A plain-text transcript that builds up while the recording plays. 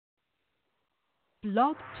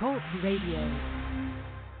Blog Talk Radio.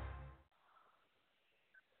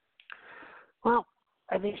 Well,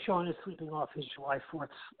 I think Sean is sleeping off his July 4th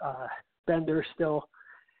bender still.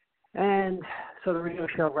 And so the radio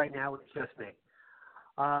show right now is just me.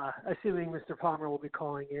 Assuming Mr. Palmer will be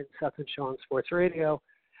calling in Seth and Sean Sports Radio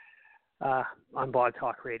on Blog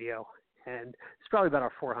Talk Radio. And it's probably about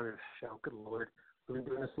our 400th show. Good Lord. We've been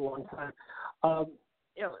doing this a long time.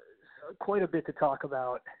 Quite a bit to talk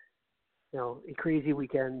about. A crazy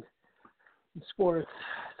weekend in sports.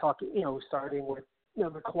 Starting with,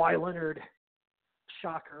 the Kawhi Leonard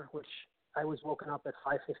shocker, which I was woken up at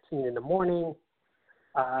 5:15 in the morning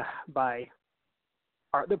by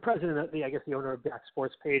the president of the owner of Back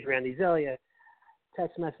Sports page, Randy Zelia,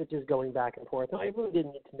 text messages going back and forth. And I really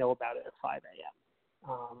didn't need to know about it at 5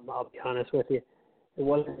 a.m. I'll be honest with you. It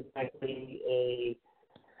wasn't exactly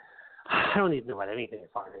I don't need to know about anything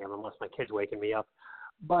at 5 a.m. unless my kid's waking me up.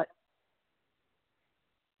 But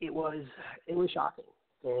it was shocking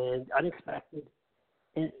and unexpected.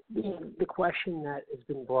 And the question that has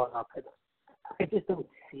been brought up, I just don't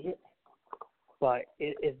see it. But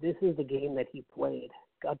if this is the game that he played,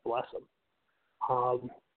 God bless him.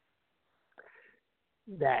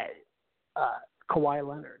 That Kawhi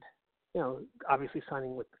Leonard, obviously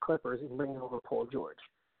signing with the Clippers and bringing over Paul George.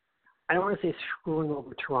 I don't want to say screwing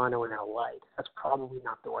over Toronto and LA. That's probably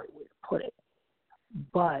not the right way to put it.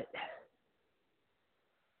 But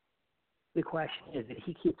the question is, did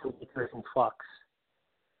he keep the Lakers in flux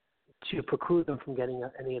to preclude them from getting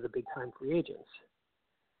any of the big-time free agents?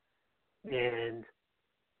 And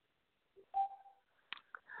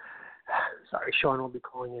sorry, Sean will be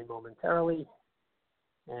calling in momentarily.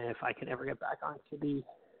 And if I can ever get back onto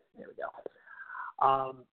there we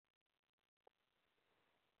go.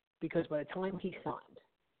 Because by the time he signed,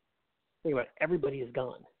 think about it, everybody is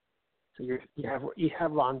gone. So you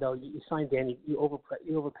have Rondo, you sign Danny, you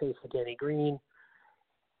overpay for Danny Green.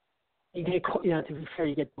 You get, to be fair,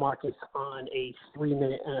 you get Marcus on a $3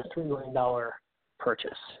 million purchase,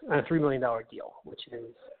 a $3 million deal, which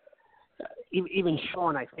is even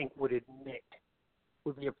Sean, I think, would admit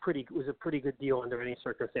was a pretty good deal under any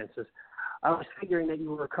circumstances. I was figuring that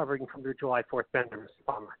you were recovering from your July 4th bender, Mr.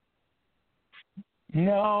 Palmer.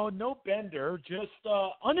 No bender, just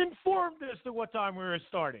uninformed as to what time we were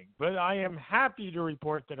starting. But I am happy to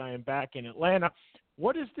report that I am back in Atlanta.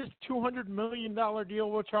 What is this $200 million deal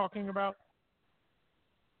we're talking about?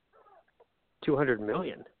 $200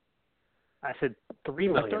 million? I said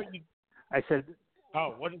 $3 million. I said.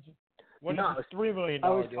 Oh, what is it? What is this $3 million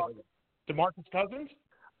deal? DeMarcus Cousins?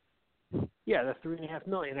 Yeah, the $3.5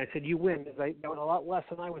 million. I said you win. That was a lot less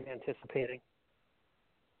than I was anticipating.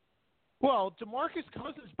 Well, DeMarcus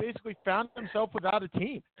Cousins basically found himself without a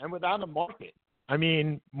team and without a market. I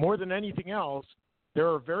mean, more than anything else, there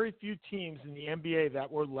are very few teams in the NBA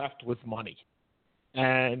that were left with money.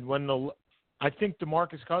 And I think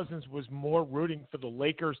DeMarcus Cousins was more rooting for the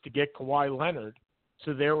Lakers to get Kawhi Leonard,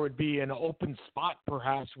 so there would be an open spot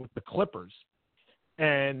perhaps with the Clippers.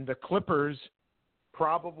 And the Clippers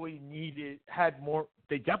probably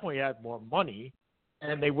they definitely had more money,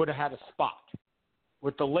 and they would have had a spot.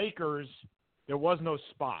 With the Lakers, there was no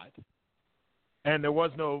spot, and there was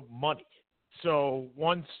no money. So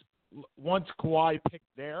once Kawhi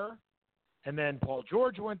picked there, and then Paul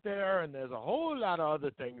George went there, and there's a whole lot of other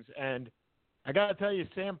things. And I got to tell you,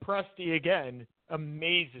 Sam Presti, again,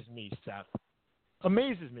 amazes me, Seth.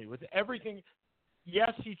 Amazes me with everything.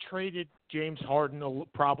 Yes, he traded James Harden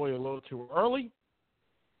probably a little too early.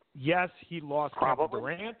 Yes, he lost Kevin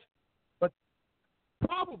Durant. But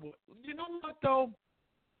probably, you know what, though?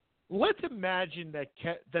 Let's imagine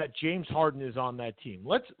that James Harden is on that team.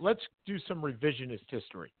 Let's do some revisionist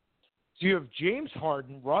history. So you have James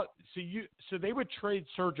Harden. So they would trade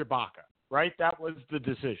Serge Ibaka, right? That was the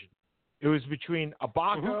decision. It was between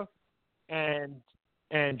Ibaka and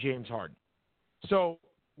James Harden. So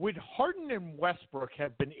would Harden and Westbrook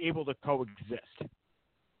have been able to coexist?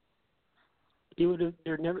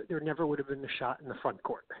 There never would have been a shot in the front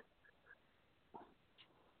court.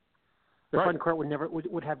 The front court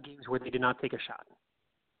would have games where they did not take a shot.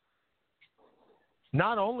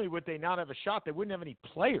 Not only would they not have a shot, they wouldn't have any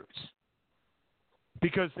players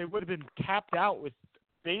because they would have been capped out with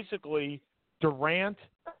basically Durant,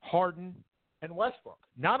 Harden, and Westbrook.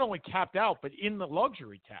 Not only capped out, but in the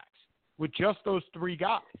luxury tax with just those three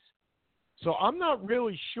guys. So I'm not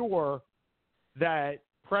really sure that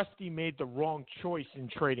Presti made the wrong choice in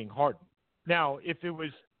trading Harden. Now, if it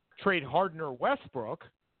was trade Harden or Westbrook,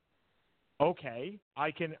 okay, I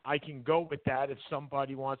can go with that if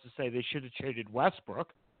somebody wants to say they should have traded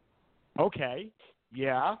Westbrook. Okay,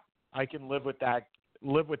 yeah, I can live with that.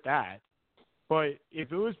 But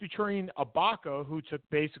if it was between Ibaka, who took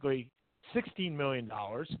basically $16 million,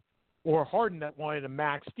 or Harden that wanted a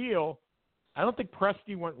max deal, I don't think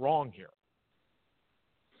Presti went wrong here.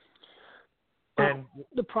 And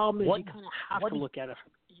the problem is you kind of have to look at it.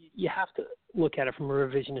 You have to look at it from a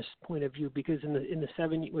revisionist point of view because in the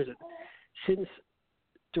 7 years, since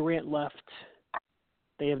Durant left,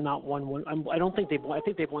 they have not won one. I don't think they've won. I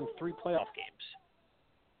think they've won 3 playoff games,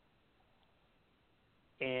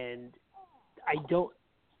 and I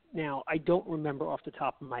don't remember off the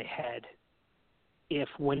top of my head if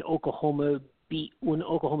when Oklahoma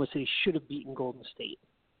City should have beaten Golden State,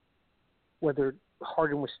 whether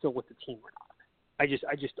Harden was still with the team or not. I just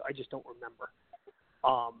don't remember.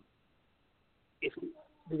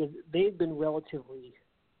 Because they've been relatively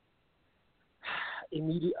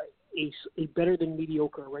a better than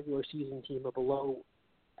mediocre regular season team, a below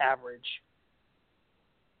average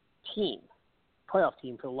playoff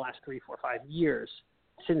team for the last 3, 4, 5 years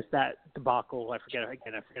since that debacle. I forget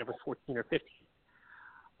if it was 14 or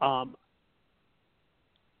 15.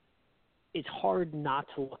 It's hard not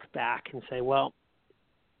to look back and say, well,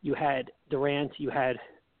 you had Durant,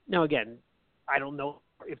 now again, I don't know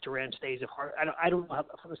if Durant stays. I don't know.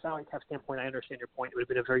 From a salary cap standpoint, I understand your point. It would have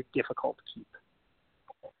been a very difficult to keep.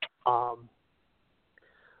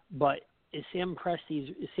 But is Sam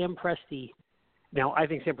Presti? Now, I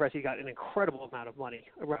think Sam Presti got an incredible amount of money,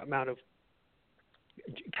 amount of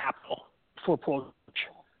capital for Paul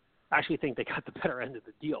George. I actually think they got the better end of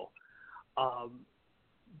the deal.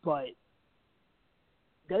 But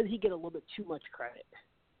does he get a little bit too much credit?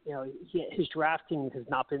 His drafting has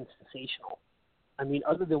not been sensational. I mean,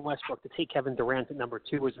 other than Westbrook, to take Kevin Durant at number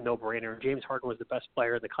 2 was a no-brainer. James Harden was the best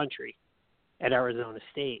player in the country at Arizona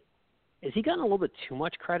State. Has he gotten a little bit too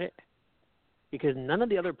much credit? Because none of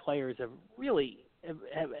the other players have really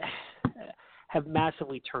have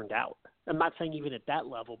massively turned out. I'm not saying even at that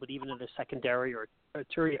level, but even at a secondary or a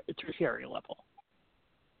tertiary level.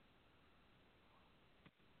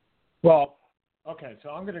 Well, okay, so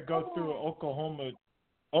I'm going to go through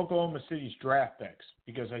Oklahoma City's draft picks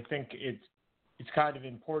because I think it's kind of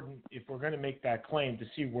important if we're going to make that claim to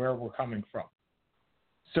see where we're coming from.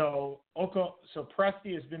 So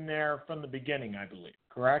Presti has been there from the beginning, I believe,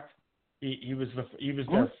 correct? He was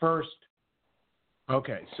their first.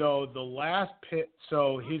 Okay, so the last pick.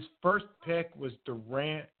 So his first pick was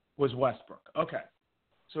Westbrook. Okay,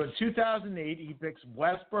 so in 2008 he picks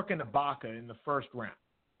Westbrook and Ibaka in the first round.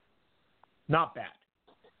 Not bad.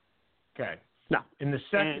 Okay. No. In the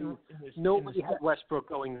second, nobody had Westbrook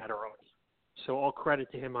going that early, so all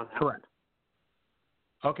credit to him on that. Correct.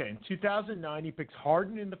 Okay, in 2009 he picks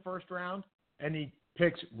Harden in the first round, and he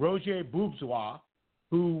picks Roger Bourgeois,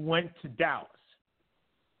 who went to Dallas.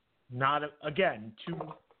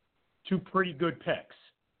 Two pretty good picks.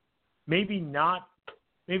 Maybe not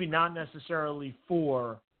necessarily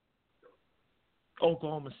for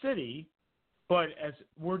Oklahoma City, but as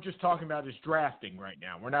we're just talking about his drafting right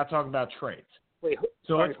now. We're not talking about trades. Wait,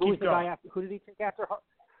 let's keep going. Who did he take after?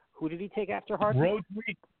 Who did he take after Harden?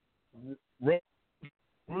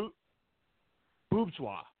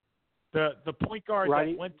 Bourgeois, the point guard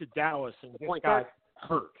that went to Dallas and just got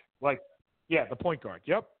hurt. The point guard.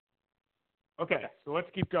 Yep. Okay, so let's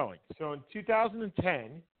keep going. So in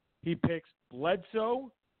 2010, he picks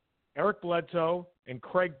Eric Bledsoe, and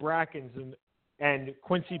Craig Brackens and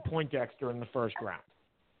Quincy Poindexter in the first round.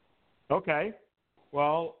 Okay,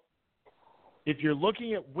 well, if you're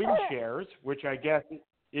looking at win shares, which I guess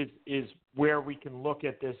is where we can look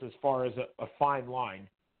at this as far as a fine line,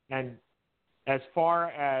 and as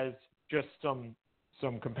far as just some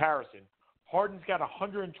comparison, Harden's got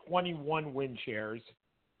 121 win shares.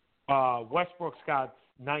 Westbrook's got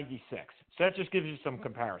 96. So that just gives you some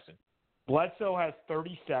comparison. Bledsoe has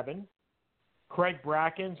 37. Craig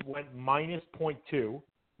Brackens went minus 0.2.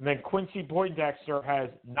 And then Quincy Poindexter has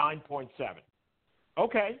 9.7.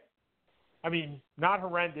 Okay. I mean, not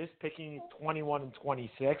horrendous, picking 21 and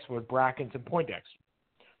 26 with Brackens and Poindexter.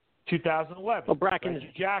 2011. Well, Brackens,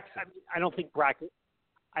 Reggie Jackson. I don't think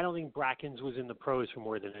Brackens was in the pros for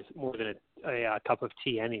more than a cup of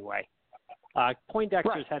tea anyway.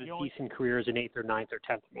 Poindexter's had a decent career as an 8th or 9th or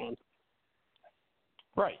 10th man.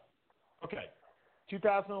 Right. Okay.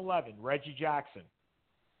 2011, Reggie Jackson.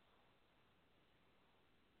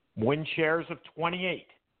 Win shares of 28.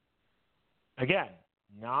 Again,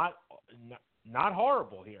 not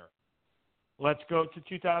horrible here. Let's go to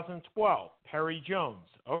 2012, Perry Jones.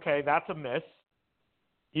 Okay, that's a miss.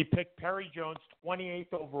 He picked Perry Jones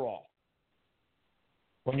 28th overall.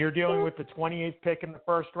 When you're dealing with the 28th pick in the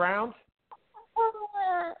first round,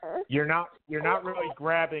 you're not really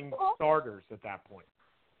grabbing starters at that point.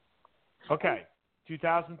 Okay,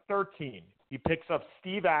 2013, he picks up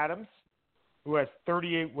Steve Adams, who has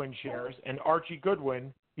 38 win shares, and Archie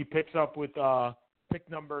Goodwin he picks up with pick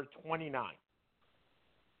number 29.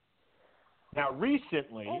 Now,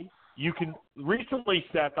 recently,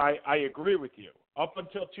 Seth, I agree with you. Up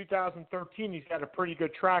until 2013, he's got a pretty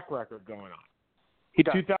good track record going on. He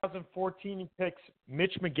does. 2014, he picks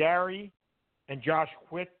Mitch McGarry and Josh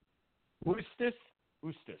Hustis.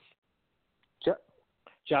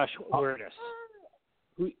 Josh Hurtis,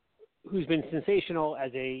 who's been sensational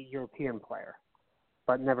as a European player,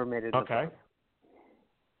 but never made it. Okay.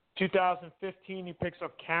 2015, he picks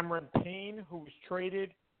up Cameron Payne, who was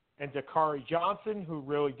traded, and Dakari Johnson, who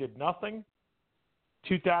really did nothing.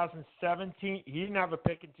 2017, he didn't have a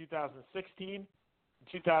pick in 2016. In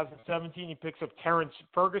 2017, he picks up Terrence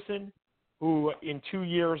Ferguson, who in 2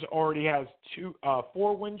 years already has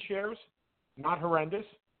 4 win shares, not horrendous.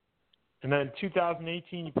 And then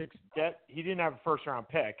 2018, he picks he didn't have a first-round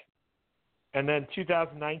pick. And then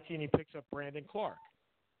 2019, he picks up Brandon Clark.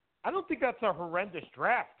 I don't think that's a horrendous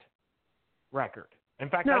draft record. In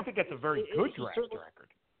fact, I think it's a very good draft record.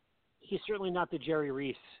 He's certainly not the Jerry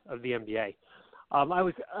Reese of the NBA. I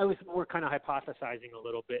was more kind of hypothesizing a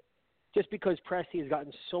little bit, just because Presti has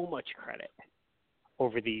gotten so much credit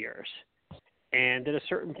over the years, and at a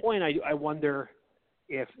certain point, I wonder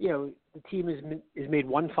if the team has made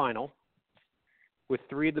one final with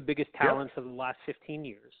 3 of the biggest talents of the last 15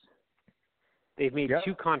 years. They've made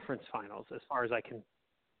 2 conference finals, as far as I can.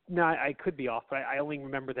 No, I could be off, but I only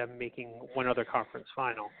remember them making one other conference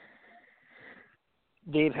final.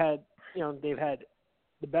 They've had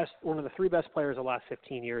one of the 3 best players of the last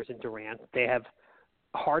 15 years in Durant. They have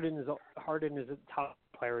Harden is a top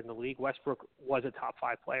player in the league. Westbrook was a top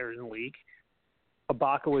 5 player in the league.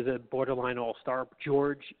 Ibaka was a borderline all-star.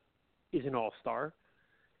 George is an all-star.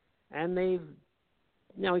 And they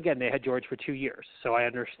had George for 2 years, so I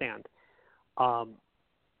understand. And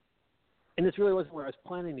this really wasn't where I was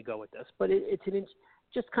planning to go with this, but it's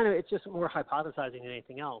just more hypothesizing than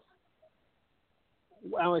anything else.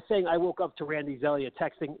 I was saying I woke up to Randy Zelia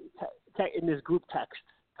texting in this group text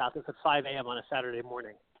about this at 5 a.m. on a Saturday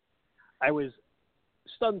morning. I was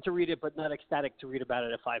stunned to read it, but not ecstatic to read about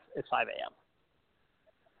it at 5 a.m.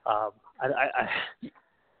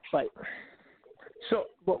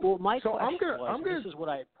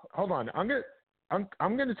 Hold on.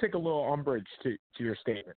 I'm gonna take a little umbrage to your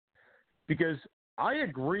statement, because I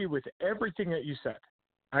agree with everything that you said.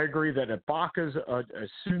 I agree that Ibaka's a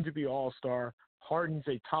soon-to-be all-star. Harden's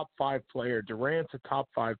a top 5 player. Durant's a top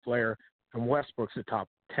 5 player. And Westbrook's a top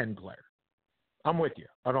 10 player. I'm with you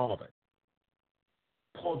on all of it.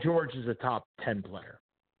 Paul George is a top 10 player.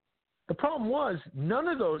 The problem was none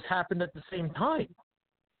of those happened at the same time.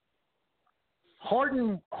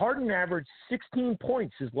 Harden averaged 16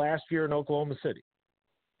 points his last year in Oklahoma City.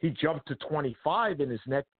 He jumped to 25 in his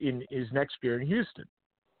next year in Houston.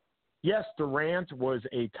 Yes, Durant was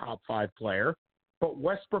a top 5 player, but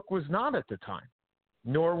Westbrook was not at the time,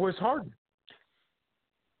 nor was Harden.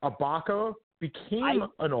 Ibaka became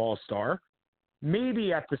an all-star,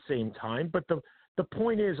 maybe at the same time, but the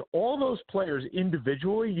point is all those players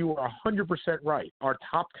individually, you are 100% right, are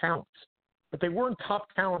top talents, but they weren't top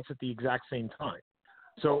talents at the exact same time.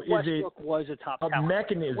 So Westbrook was a top talent.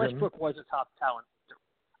 Mechanism? Westbrook was a top talent.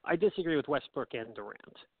 I disagree with Westbrook and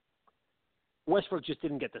Durant. Westbrook just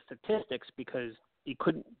didn't get the statistics because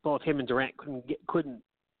both him and Durant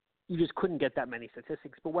you just couldn't get that many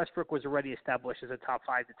statistics. But Westbrook was already established as a top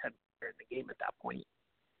 5 to 10 player in the game at that point.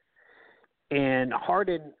 And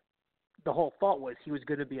Harden, the whole thought was he was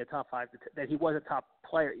going to be a top 5 to 10, that he was a top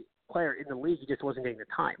player in the league. He just wasn't getting the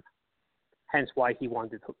time. Hence why he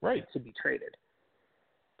wanted to be traded.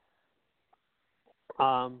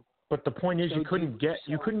 But the point is, you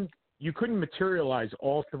couldn't materialize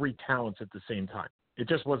all 3 talents at the same time. It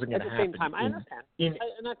just wasn't going to happen. At the same time, I understand,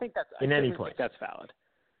 and I think any place. That's valid.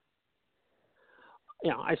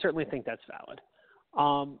 Yeah, I certainly think that's valid.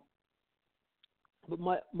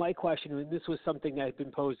 But my question, and this was something that had been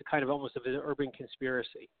posed kind of almost of an urban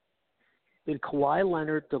conspiracy. Did Kawhi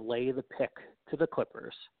Leonard delay the pick to the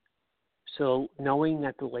Clippers, so knowing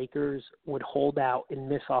that the Lakers would hold out and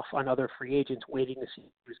miss off on other free agents waiting to see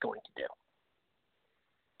what he was going to do?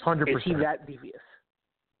 100%. Is he that devious?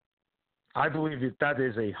 I believe that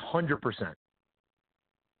is 100%.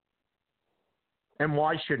 And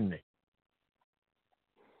why shouldn't he?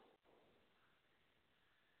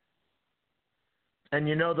 And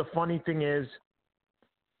the funny thing is,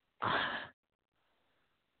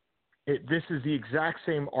 this is the exact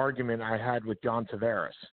same argument I had with John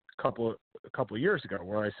Tavares a couple of years ago,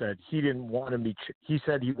 where I said he didn't want to be. He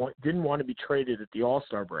said he didn't want to be traded at the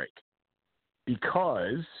All-Star break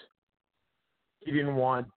because he didn't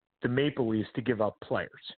want the Maple Leafs to give up players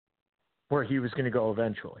where he was going to go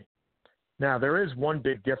eventually. Now, there is one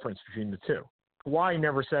big difference between the two. Kawhi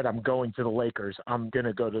never said, I'm going to the Lakers. I'm going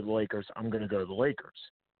to go to the Lakers. I'm going to go to the Lakers.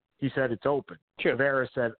 He said it's open. Sure. Tavares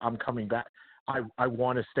said, I'm coming back. I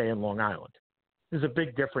want to stay in Long Island. There's a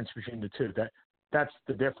big difference between the two. That's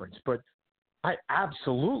the difference. But I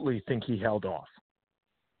absolutely think he held off.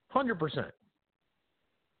 100%.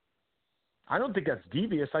 I don't think that's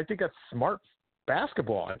devious. I think that's smart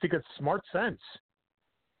basketball. I think it's smart sense.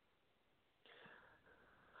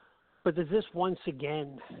 But does this once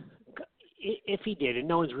again, if he did, and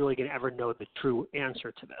no one's really going to ever know the true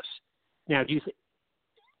answer to this. Now, do you think,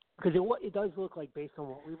 because it does look like, based on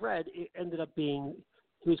what we read, it ended up being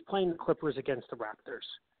he was playing the Clippers against the Raptors.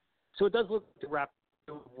 So it does look like the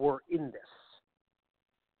Raptors were in this.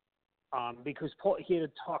 Because he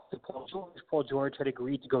had talked to Paul George. Paul George had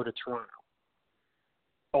agreed to go to Toronto,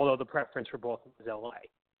 although the preference for both was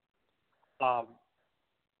LA.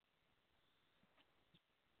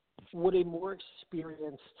 Would a more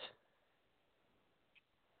experienced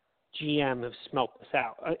GM have smelt this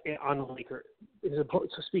out on the Lakers? So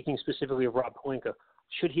speaking specifically of Rob Pelinka,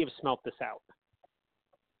 should he have smelt this out?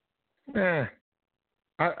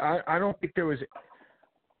 I don't think there was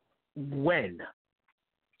when.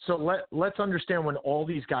 So let's understand when all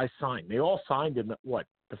these guys signed. They all signed in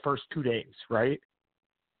the first 2 days, right?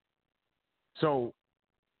 So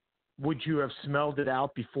would you have smelled it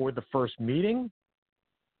out before the first meeting?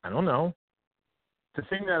 I don't know. The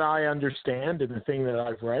thing that I understand and the thing that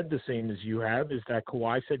I've read, the same as you have, is that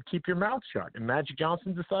Kawhi said, keep your mouth shut. And Magic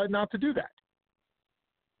Johnson decided not to do that.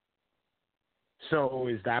 So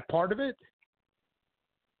is that part of it?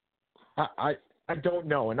 I don't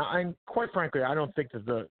know. And I'm quite frankly, I don't think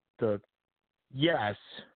that yes,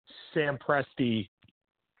 Sam Presti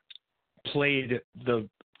played the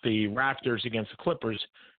Raptors against the Clippers,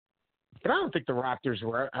 but I don't think the Raptors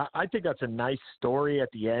were. I think that's a nice story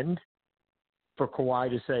at the end for Kawhi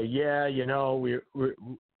to say, yeah, we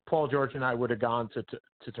Paul George and I would have gone to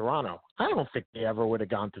Toronto. I don't think they ever would have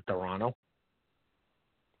gone to Toronto.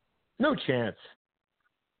 No chance.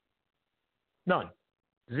 None.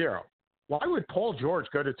 Zero. Why would Paul George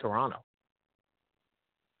go to Toronto?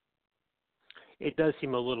 It does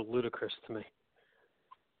seem a little ludicrous to me.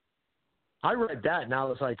 I read that and I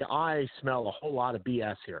was like, I smell a whole lot of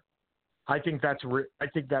BS here. I think that's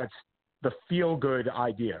the feel-good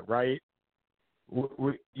idea, right?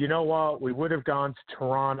 You know what? We would have gone to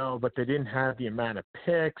Toronto, but they didn't have the amount of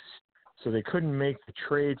picks, so they couldn't make the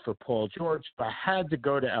trade for Paul George. But I had to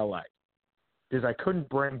go to LA because I couldn't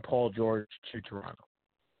bring Paul George to Toronto.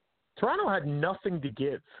 Toronto had nothing to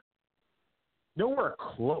give. Nowhere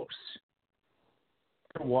close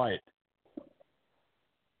to what?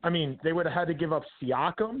 I mean, they would have had to give up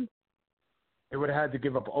Siakam. They would have had to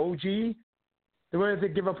give up OG. They would have had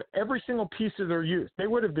to give up every single piece of their youth. They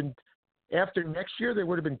would have been, after next year, they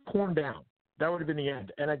would have been torn down. That would have been the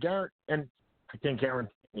end. And I can't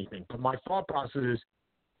guarantee anything. But my thought process is,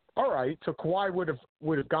 all right, so Kawhi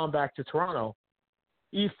would have gone back to Toronto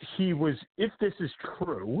if this is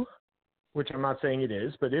true, which I'm not saying it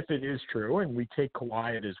is, but if it is true, and we take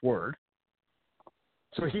Kawhi at his word.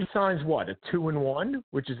 So he signs what, a 2-1,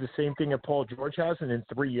 which is the same thing that Paul George has, and in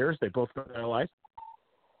 3 years they both go to LA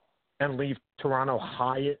and leave Toronto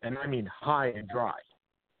high and dry,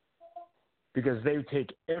 because they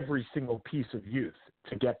take every single piece of youth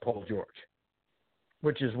to get Paul George,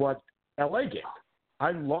 which is what LA gave.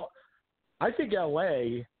 I think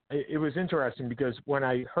LA. It was interesting because when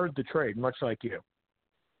I heard the trade, much like you,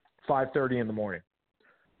 5:30 in the morning,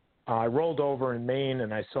 I rolled over in Maine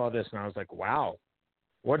and I saw this and I was like, wow.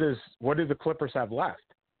 What do the Clippers have left?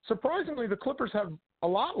 Surprisingly, the Clippers have a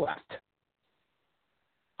lot left.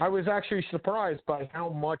 I was actually surprised by how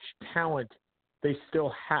much talent they still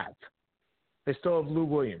have. They still have Lou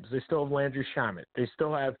Williams. They still have Landry Shamet. They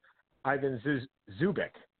still have Ivan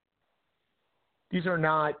Zubik. These are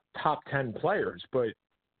not top 10 players, but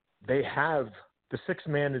they have the sixth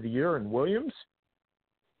man of the year in Williams.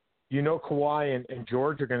 Kawhi and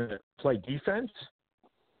George are going to play defense.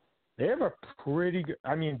 They have a pretty good –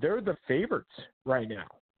 they're the favorites right now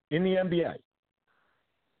in the NBA.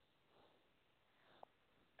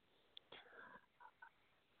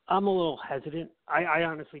 I'm a little hesitant. I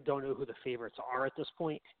honestly don't know who the favorites are at this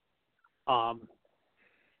point.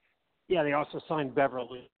 They also signed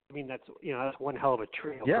Beverly. That's one hell of a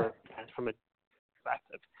trio from a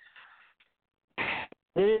perspective.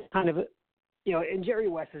 It is kind of and Jerry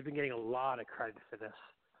West has been getting a lot of credit for this.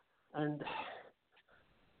 And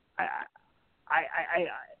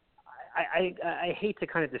I hate to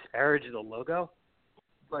kind of disparage the logo,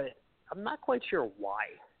 but I'm not quite sure why.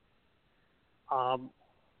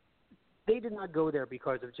 They did not go there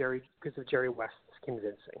because of Jerry West's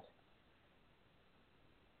convincing.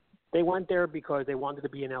 They went there because they wanted to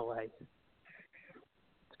be in LA. Let's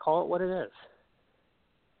call it what it is.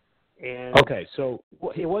 And okay, so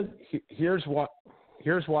it was. Here's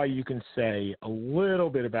why you can say a little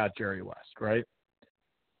bit about Jerry West, right?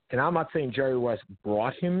 And I'm not saying Jerry West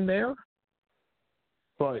brought him there,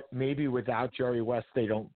 but maybe without Jerry West they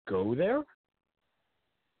don't go there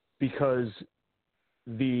because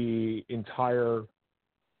the entire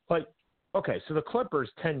okay, so the Clippers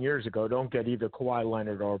 10 years ago don't get either Kawhi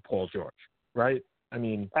Leonard or Paul George, right? I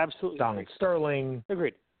mean, Absolutely. Donald Sterling.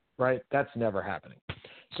 Agreed. Right? That's never happening.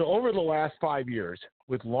 So over the last 5 years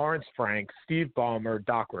with Lawrence Frank, Steve Ballmer,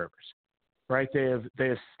 Doc Rivers, right, they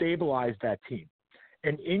have stabilized that team.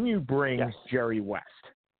 And in you bring Jerry West.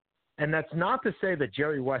 And that's not to say that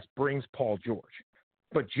Jerry West brings Paul George.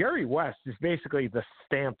 But Jerry West is basically the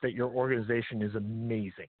stamp that your organization is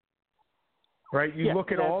amazing. Right? You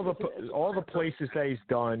look at all the places that he's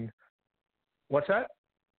done. What's that?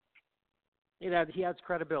 He has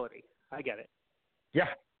credibility. I get it. Yeah.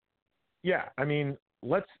 Yeah. I mean,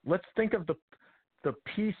 let's think of the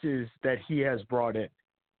pieces that he has brought in.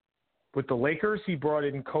 With the Lakers, he brought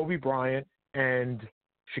in Kobe Bryant and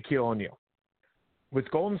Shaquille O'Neal. With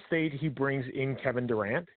Golden State, he brings in Kevin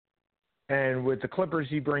Durant. And with the Clippers,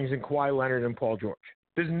 he brings in Kawhi Leonard and Paul George.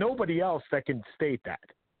 There's nobody else that can state that.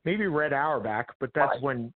 Maybe Red Auerbach, but that's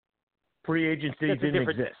when free agency didn't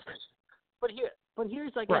exist. But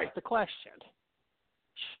here's, I guess, the question.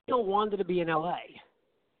 Shaquille wanted to be in L.A.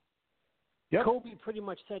 Yep. Kobe pretty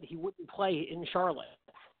much said he wouldn't play in Charlotte.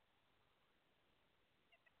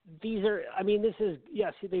 This is,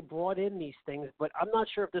 yes, they brought in these things, but I'm not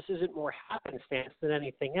sure if this isn't more happenstance than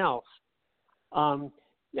anything else. Now,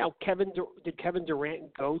 did Kevin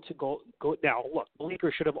Durant go? Now, look, the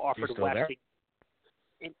Lakers should have offered West.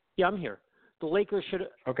 Yeah, I'm here. The Lakers should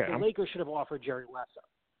have offered Jerry West.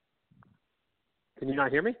 Can you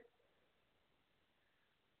not hear me?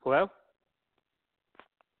 Hello?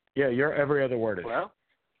 Yeah, your every other word is. Hello?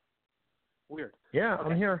 Weird. Yeah, okay.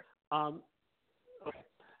 I'm here. Okay.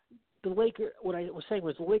 What I was saying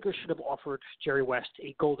was the Lakers should have offered Jerry West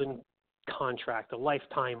a golden contract, a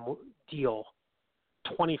lifetime deal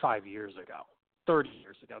 25 years ago, 30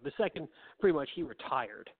 years ago. The second, pretty much, he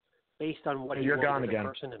retired based on what he You're was gone as a again.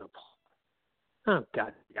 person in a. Oh,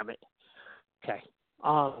 God damn it. Okay.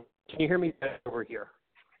 Can you hear me over here?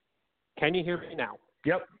 Can you hear me now?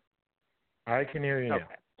 Yep. I can hear you now.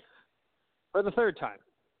 Okay. For the third time,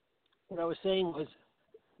 what I was saying was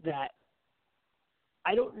that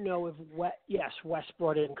I don't know if West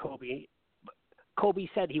brought in Kobe. Kobe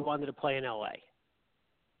said he wanted to play in L.A.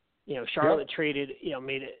 Charlotte traded,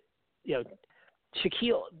 made it,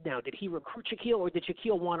 Shaquille. Now, did he recruit Shaquille or did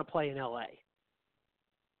Shaquille want to play in L.A.?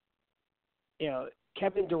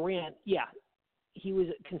 Kevin Durant, he was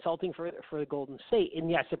consulting for the Golden State,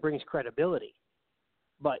 and yes, it brings credibility.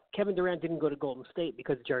 But Kevin Durant didn't go to Golden State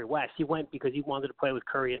because of Jerry West. He went because he wanted to play with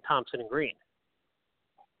Curry and Thompson and Green.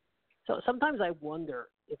 So sometimes I wonder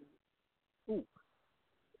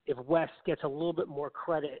if West gets a little bit more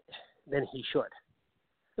credit than he should.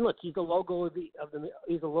 And look, he's the logo of the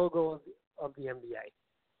NBA.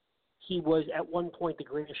 He was at one point the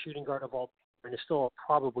greatest shooting guard of all time, and is still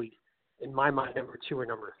probably, in my mind, number 2 or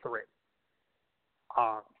number 3.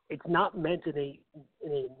 It's not meant in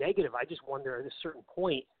a negative. I just wonder at a certain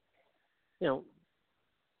point,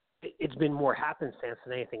 it's been more happenstance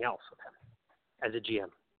than anything else with him as a GM.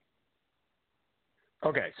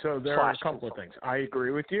 Okay, so there are a couple of things. I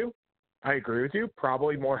agree with you.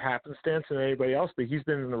 Probably more happenstance than anybody else, but he's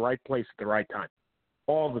been in the right place at the right time,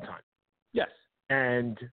 all the time. Yes.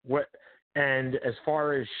 And as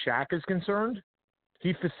far as Shaq is concerned,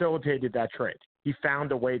 he facilitated that trade. He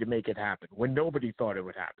found a way to make it happen when nobody thought it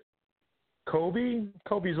would happen. Kobe's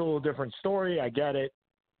a little different story. I get it.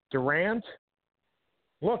 Durant,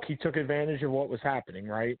 look, he took advantage of what was happening,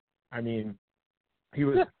 right? I mean, he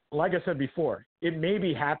was, like I said before, it may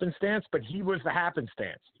be happenstance, but he was the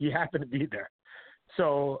happenstance. He happened to be there.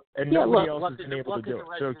 So, and nobody else has been able to do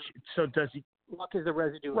it. So does he? Luck is the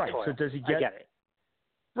residue. Right. Of toil. So does he get? I get it.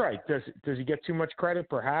 Right. Does he get too much credit?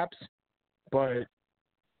 Perhaps, but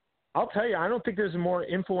I'll tell you, I don't think there's a more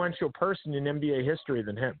influential person in NBA history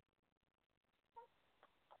than him.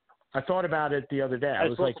 I thought about it the other day. I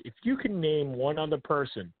was like, if you can name one other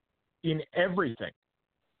person in everything,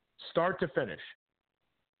 start to finish,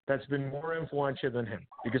 that's been more influential than him,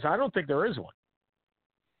 because I don't think there is one.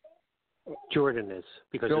 Jordan is,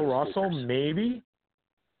 because Bill Russell, maybe.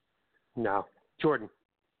 No, Jordan.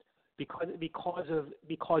 Because of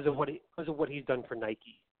what he's done for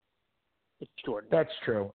Nike. It's Jordan. That's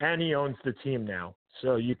true, and he owns the team now,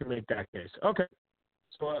 so you can make that case. Okay.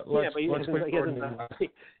 So let's put Jordan in.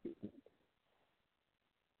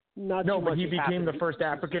 But he became the first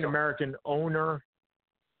African American owner.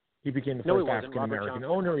 He became the first African American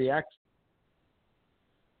owner.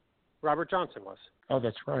 Robert Johnson was. Oh,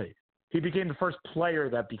 that's right. He became the first player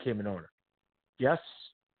that became an owner. Yes?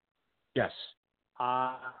 Yes.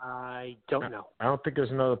 I don't know. I don't think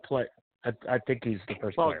there's another player. I think he's the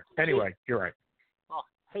first player. Anyway, you're right. Oh,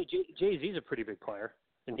 hey, Jay-Z's a pretty big player,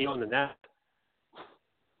 and he owned the net.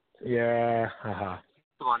 Yeah. Uh-huh.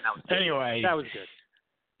 Come on, anyway. That was good.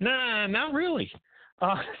 Nah, not really.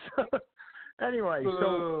 Anyway,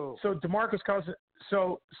 so DeMarcus Cousins.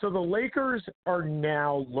 So the Lakers are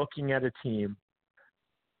now looking at a team,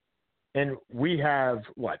 and we have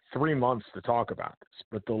 3 months to talk about this.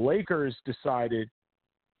 But the Lakers decided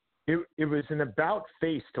it was an about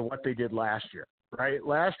face to what they did last year, right?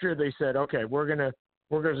 Last year they said, okay, we're gonna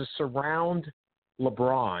surround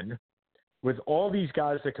LeBron with all these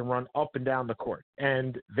guys that can run up and down the court,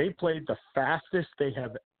 and they played the fastest they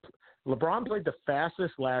have. LeBron played the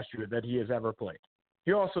fastest last year that he has ever played.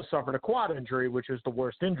 He also suffered a quad injury, which is the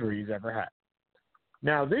worst injury he's ever had.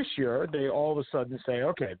 Now, this year, they all of a sudden say,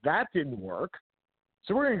 okay, that didn't work,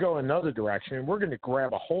 so we're going to go another direction, and we're going to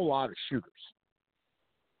grab a whole lot of shooters.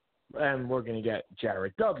 And we're going to get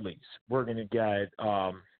Jared Dudleys. We're going to get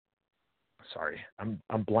sorry, I'm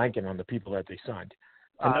blanking on the people that they signed.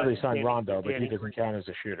 I know they signed Rondo, but he doesn't count as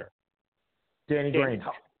a shooter. Danny Green.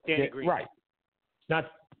 Danny Green. Right. Not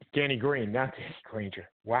Danny Green, not Danny Granger.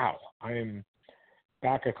 Wow, I am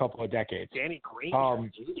back a couple of decades. Danny Green,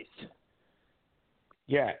 jeez.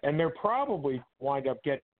 Yeah, and they'll probably wind up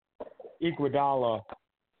getting Iguodala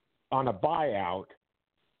on a buyout,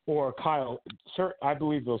 or Kyle. I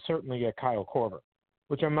believe they'll certainly get Kyle Korver,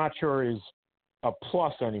 which I'm not sure is a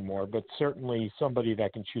plus anymore, but certainly somebody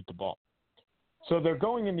that can shoot the ball. So they're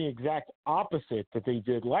going in the exact opposite that they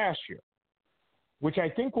did last year, which I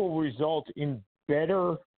think will result in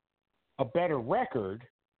a better record,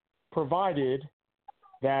 provided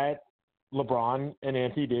that LeBron and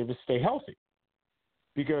Anthony Davis stay healthy.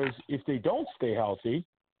 Because if they don't stay healthy,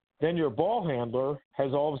 then your ball handler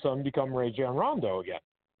has all of a sudden become Rajon Rondo again.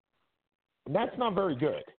 And that's not very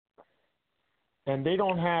good. And they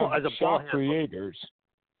don't have shot creators.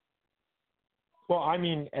 Well, I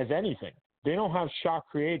mean, as anything, they don't have shot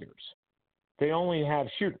creators. They only have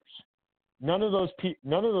shooters. None of those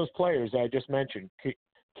players that I just mentioned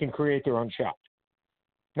can create their own shot.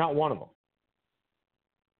 Not one of them.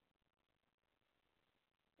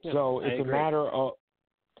 Yeah, so it's a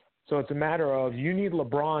matter of you need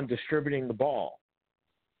LeBron distributing the ball,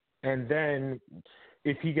 and then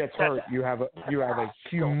if he gets hurt, you have a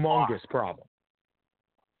humongous problem.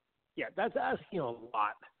 Yeah, that's asking a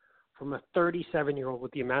lot from a 37-year-old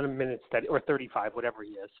with the amount of minutes that, or 35, whatever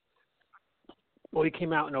he is. Well, he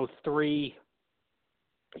came out in 2003.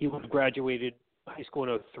 He would have graduated high school in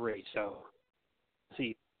 2003. So,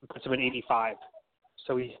 see, puts him in 85.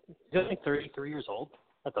 So he's only 33 years old.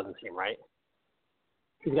 That doesn't seem right.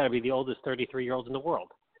 He's got to be the oldest 33-year-old in the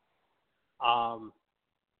world.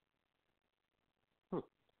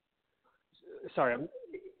 Sorry,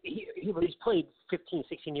 he's played 15,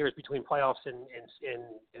 16 years between playoffs and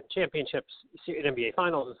championships, NBA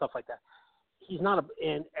finals and stuff like that. He's not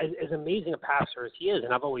and as amazing a passer as he is,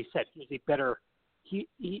 and I've always said he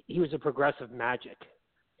was a progressive Magic.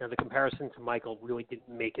 You know, the comparison to Michael really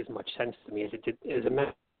didn't make as much sense to me as it did as a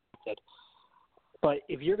Magic did. But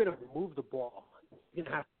if you're going to move the ball, you're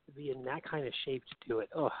going to have to be in that kind of shape to do it.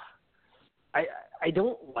 Ugh. I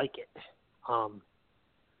don't like it.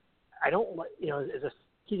 I don't like,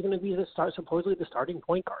 he's going to be supposedly the starting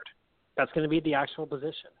point guard. That's going to be the actual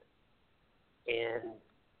position. And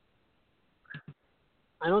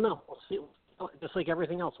I don't know. We'll see. Just like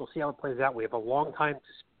everything else, we'll see how it plays out. We have a long time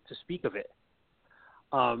to speak of it.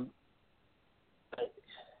 But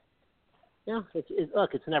yeah,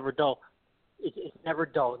 it's never dull. It's never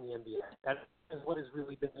dull in the NBA. That is what has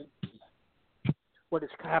really been what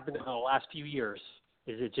has happened in the last few years.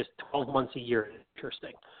 Is it just 12 months a year?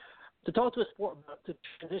 Interesting. To talk to a sport, to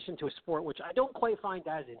transition to a sport which I don't quite find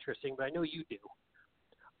as interesting, but I know you do.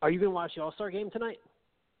 Are you going to watch the All-Star game tonight?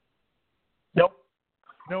 Nope.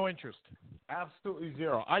 No interest. Absolutely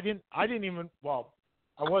zero. I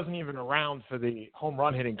wasn't even around for the home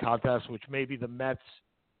run hitting contest, which may be the Mets'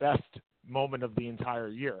 best moment of the entire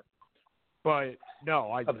year. But no,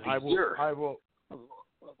 I will. The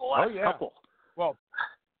last couple. Well,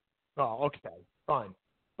 okay, fine.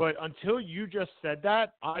 But until you just said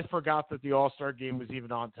that, I forgot that the All-Star game was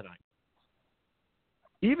even on tonight.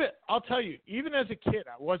 I'll tell you, even as a kid,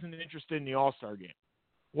 I wasn't interested in the All-Star game.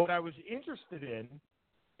 What I was interested in,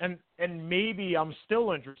 and maybe I'm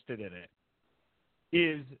still interested in it,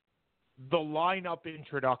 is the lineup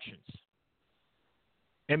introductions.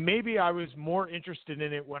 And maybe I was more interested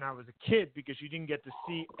in it when I was a kid because you didn't get to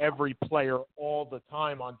see every player all the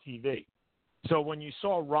time on TV. So when you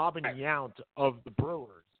saw Robin Yount of the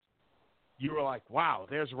Brewers, you were like, wow,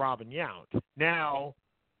 there's Robin Yount. Now,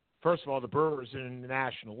 first of all, the Brewers are in the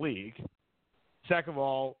National League. Second of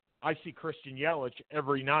all, I see Christian Yelich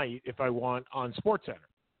every night if I want on SportsCenter,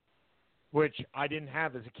 which I didn't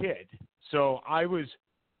have as a kid. So I was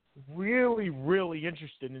really, really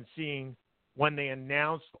interested in seeing when they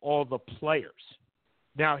announced all the players.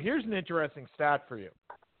 Now, here's an interesting stat for you.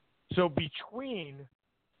 So between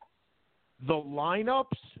the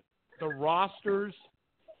lineups, the rosters,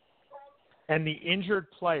 and the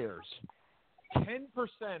injured players,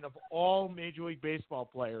 10% of all Major League Baseball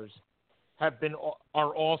players are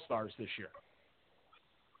All-Stars this year.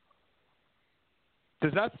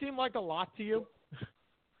 Does that seem like a lot to you?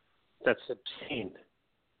 That's obscene.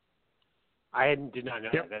 I did not know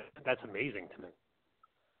Yep. that. That's amazing to me.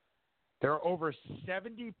 There are over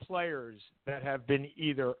 70 players that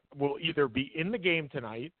will either be in the game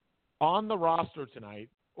tonight, on the roster tonight,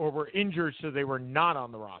 or were injured so they were not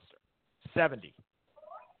on the roster. 70.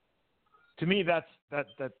 To me, that's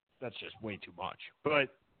just way too much.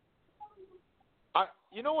 But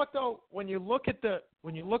you know what though? When you look at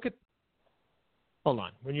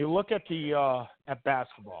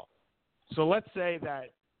basketball, so let's say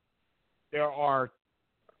that there are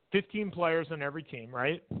 15 players on every team,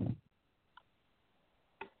 right?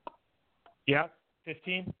 Yeah,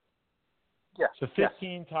 15. Yeah. So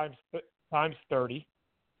 15 times 30.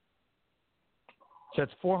 So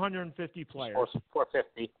that's 450 players.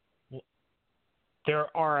 450.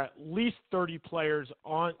 There are at least 30 players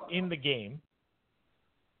in the game,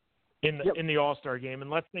 in the All-Star game, and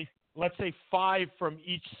let's say 5 from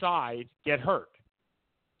each side get hurt.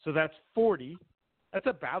 So that's 40. That's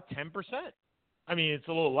about 10%. I mean, it's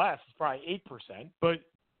a little less. It's probably 8%, but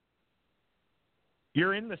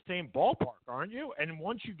you're in the same ballpark, aren't you? And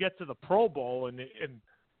once you get to the Pro Bowl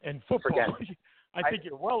and football, I think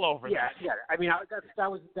you're well over that. Yeah. I mean, that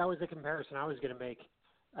was the comparison I was going to make.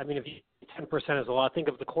 I mean, if 10% is a lot, think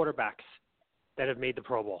of the quarterbacks that have made the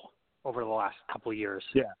Pro Bowl over the last couple of years.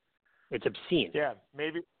 Yeah, it's obscene. Yeah,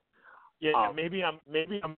 maybe. Yeah, maybe I'm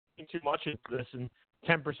thinking too much into this, and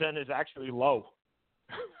 10% is actually low.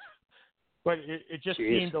 But it just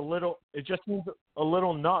seemed a little. It just seemed a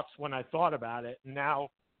little nuts when I thought about it. And now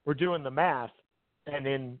we're doing the math, and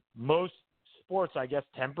in most sports, I guess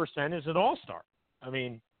 10% is an all-star. I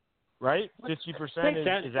mean, right?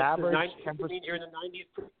 50% is average. 10% means you're in the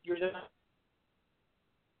 90s.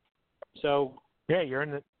 So yeah, you're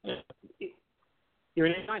in A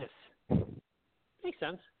minus. Makes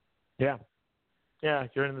sense. Yeah,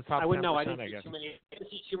 you're in the top. I wouldn't 10%, know. I didn't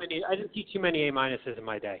see too many A minuses in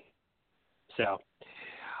my day. So,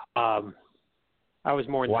 I was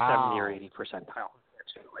more in the 70 or 80 percentile,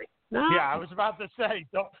 unfortunately. No. Yeah, I was about to say,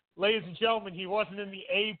 ladies and gentlemen, he wasn't in the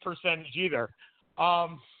A percentage either.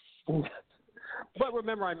 But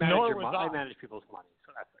remember, I manage people's money,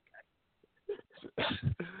 so that's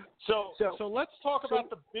okay. So let's talk about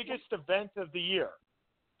the biggest event of the year,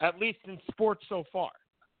 at least in sports so far.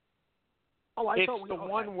 It's the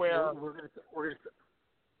one where we're gonna.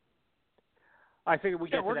 I figured we're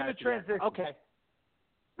going to transition. Okay.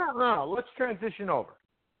 No, let's transition over.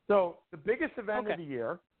 So the biggest event of the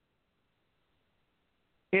year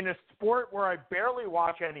in a sport where I barely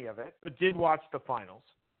watch any of it, but did watch the finals,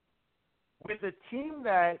 with a team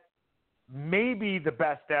that may be the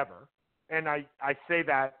best ever, and I say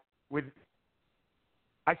that with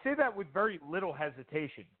very little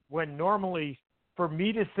hesitation, when normally for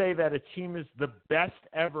me to say that a team is the best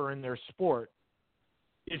ever in their sport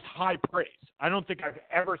is high praise. I don't think I've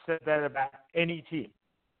ever said that about any team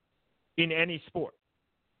in any sport,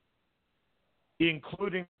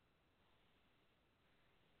 including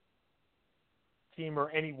team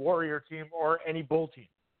or any Warrior team or any Bull team,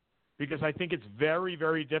 because I think it's very,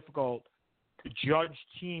 very difficult to judge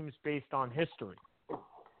teams based on history.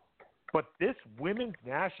 But this women's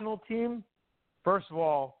national team, first of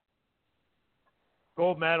all,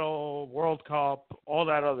 gold medal, World Cup, all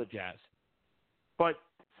that other jazz. But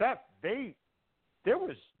Seth, there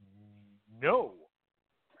was no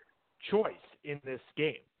choice in this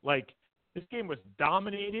game. Like, this game was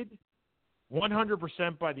dominated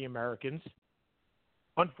 100% by the Americans.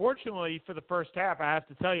 Unfortunately, for the first half, I have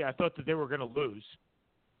to tell you, I thought that they were going to lose.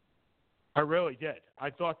 I really did. I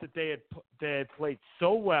thought that they had played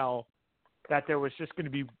so well that there was just going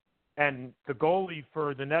to be, and the goalie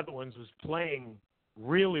for the Netherlands was playing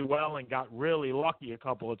really well and got really lucky a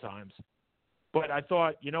couple of times. But I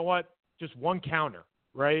thought, you know what, just one counter,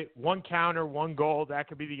 right? One counter, one goal, that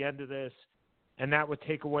could be the end of this, and that would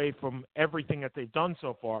take away from everything that they've done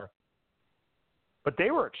so far. But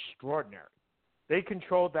they were extraordinary. They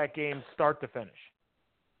controlled that game start to finish.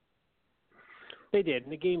 They did,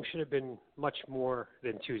 and the game should have been much more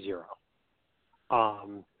than 2-0.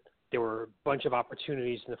 There were a bunch of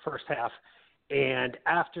opportunities in the first half, and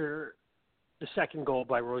after the second goal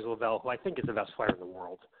by Rose Lavelle, who I think is the best player in the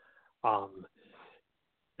world,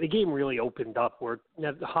 the game really opened up where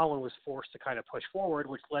Holland was forced to kind of push forward,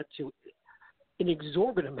 which led to an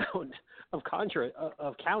exorbitant amount of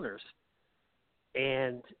counters.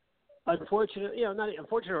 And unfortunate, not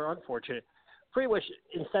unfortunate or unfortunate, pretty much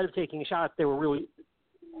instead of taking shots, the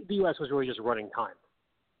U.S. was really just running time.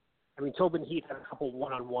 I mean, Tobin Heath had a couple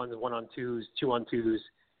one-on-ones, one-on-twos, two-on-twos,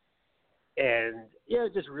 and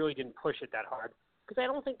just really didn't push it that hard because I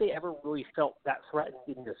don't think they ever really felt that threatened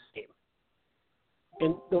in this game.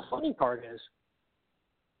 And the funny part is,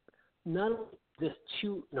 not only this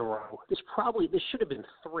 2 in a row, this should have been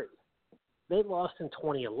 3. They lost in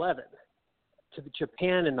 2011 to the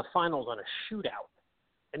Japan in the finals on a shootout,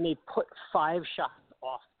 and they put 5 shots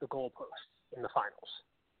off the goalpost in the finals.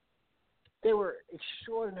 They were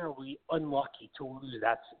extraordinarily unlucky to lose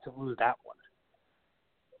that one.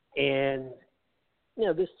 And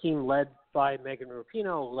this team led by Megan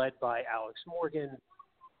Rapinoe, led by Alex Morgan.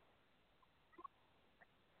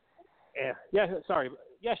 Sorry.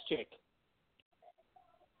 Yes, Jake.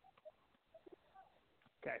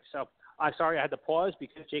 Okay, so I'm sorry I had to pause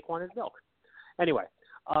because Jake wanted milk. Anyway,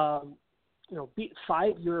 beat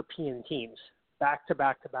 5 European teams back to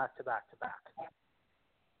back to back to back to back,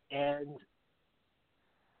 and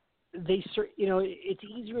they, it's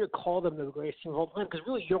easier to call them the greatest team of all time because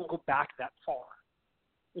really you don't go back that far.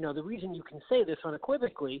 The reason you can say this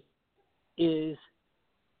unequivocally is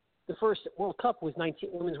the first Women's World Cup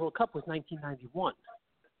was 1991.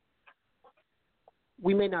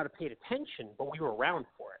 We may not have paid attention, but we were around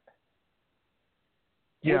for it.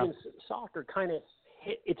 Yeah. Women's soccer kind of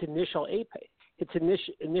hit its initial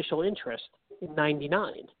interest in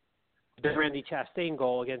 '99, the Randy Chastain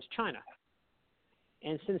goal against China.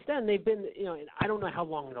 And since then, they've been, and I don't know how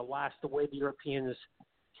long it'll last. The way the Europeans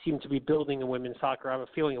seem to be building in women's soccer, I have a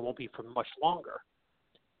feeling it won't be for much longer.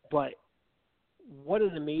 But what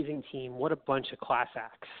an amazing team! What a bunch of class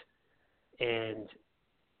acts, and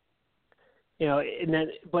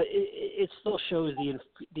but it still shows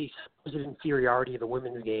the supposed inferiority of the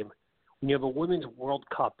women's game when you have a women's World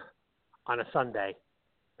Cup on a Sunday,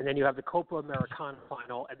 and then you have the Copa Americana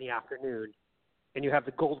final in the afternoon, and you have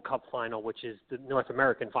the Gold Cup final, which is the North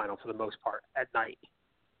American final for the most part, at night.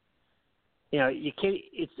 You can't.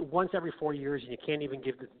 It's once every 4 years, and you can't even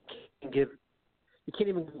give the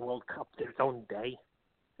World Cup its own day.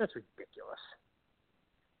 That's ridiculous.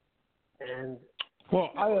 And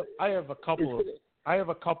I have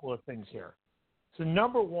a couple of things here. So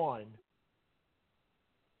number one,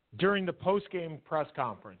 during the post-game press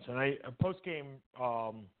conference and a post-game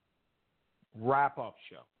wrap-up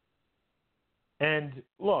show, and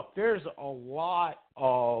look, there's a lot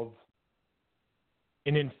of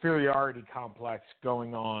an inferiority complex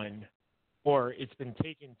going on, or it's been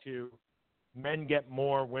taken to men get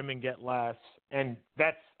more, women get less, and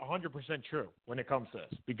that's 100% true when it comes to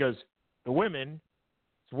this because the women's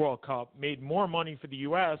World Cup made more money for the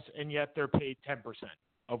U.S., and yet they're paid 10%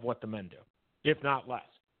 of what the men do, if not less.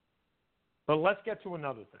 But let's get to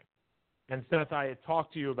another thing. And Seth, I had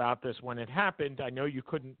talked to you about this when it happened. I know you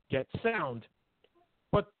couldn't get sound,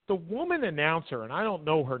 but the woman announcer, and I don't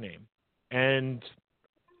know her name, and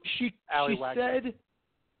she said,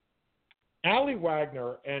 Allie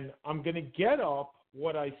Wagner, and I'm going to get up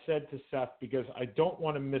what I said to Seth because I don't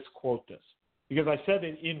want to misquote this, because I said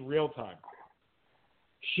it in real time.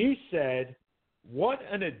 She said, "What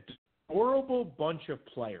an adorable bunch of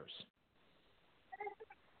players."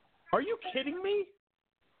 Are you kidding me?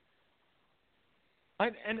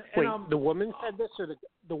 Wait, the woman said this, or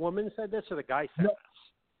the woman said this, or the guy said this?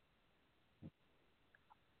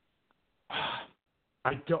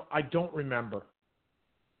 I don't remember.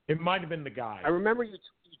 It might have been the guy. I remember you.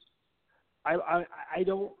 I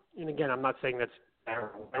don't. And again, I'm not saying that's. I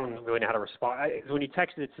don't really know how to respond. When you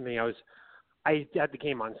texted it to me, I had the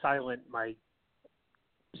game on silent.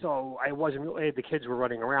 So I wasn't really. The kids were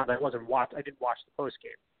running around. I didn't watch the post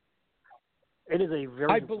game. It is a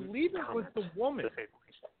very. I believe it was the woman.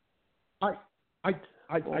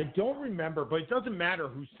 I don't remember, but it doesn't matter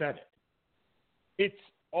who said it. It's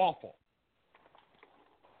awful.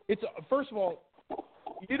 It's first of all,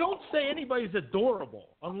 you don't say anybody's adorable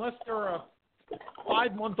unless they're a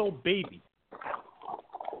 5-month-old baby.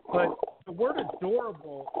 But the word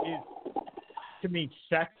adorable is, to me,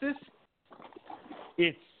 sexist.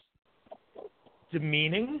 It's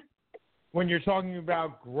demeaning when you're talking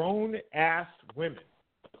about grown-ass women.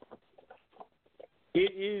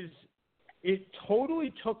 It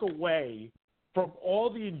totally took away from all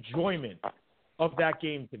the enjoyment of that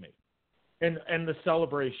game to me and the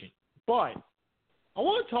celebration. But I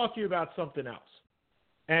want to talk to you about something else.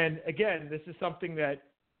 And, again, this is something that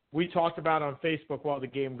we talked about on Facebook while the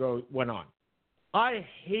game went on. I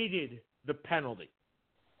hated the penalty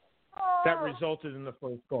that resulted in the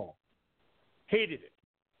first goal. Hated it.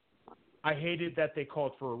 I hated that they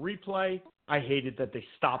called for a replay. I hated that they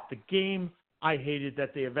stopped the game. I hated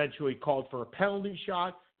that they eventually called for a penalty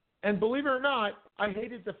shot. And believe it or not, I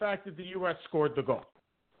hated the fact that the U.S. scored the goal.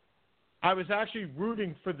 I was actually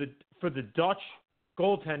rooting for the Dutch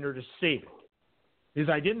goaltender to save it because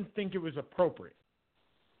I didn't think it was appropriate.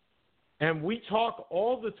 And we talk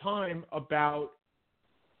all the time about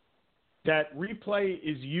that replay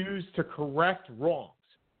is used to correct wrongs.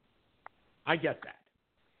 I get that.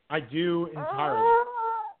 I do entirely.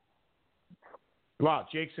 Wow,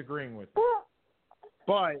 Jake's agreeing with me.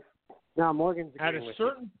 But No, Morgan's at agreeing a with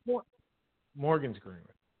certain point, Morgan's agreeing with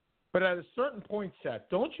me. But at a certain point, Seth,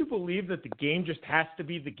 don't you believe that the game just has to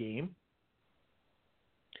be the game?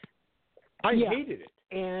 I hated it.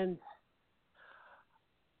 And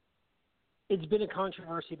it's been a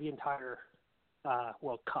controversy the entire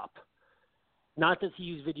World Cup. Not that to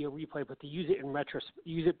use video replay, but to use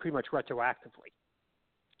it pretty much retroactively.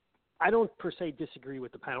 I don't per se disagree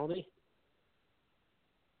with the penalty.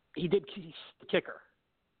 He did kiss the kicker,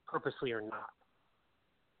 purposely or not.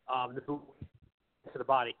 The boot to the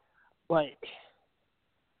body, but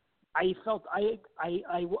I felt I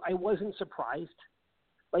wasn't surprised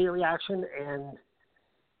by your reaction, and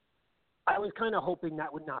I was kind of hoping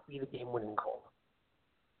that would not be the game-winning goal.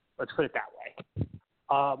 Let's put it that way.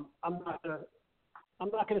 I'm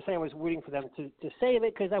not gonna say I was rooting for them to save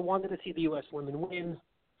it because I wanted to see the U.S. women win,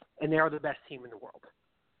 and they are the best team in the world.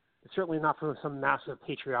 It's certainly not from some massive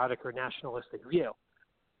patriotic or nationalistic view.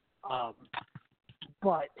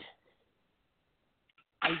 But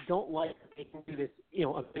I don't like that they can do this,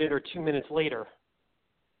 a minute or 2 minutes later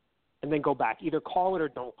and then go back. Either call it or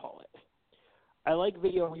don't call it. I like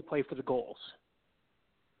video replay for the goals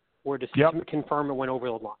where the system confirm it went over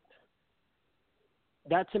the line.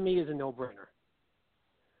 That, to me, is a no-brainer.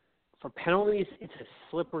 For penalties, it's a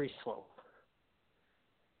slippery slope.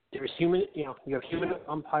 There's you have human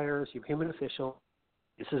umpires, you have human officials.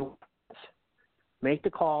 This is make the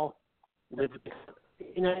call. Live with it.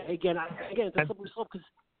 And again, it's a slippery slope because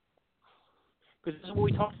this is what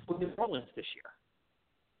we talked about with New Orleans this year.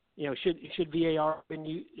 Should VAR have been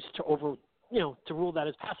used to to rule that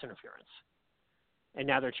as pass interference? And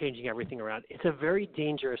now they're changing everything around. It's a very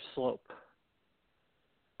dangerous slope.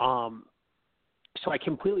 So I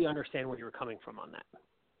completely understand where you were coming from on that.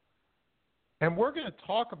 And we're going to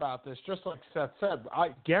talk about this, just like Seth said.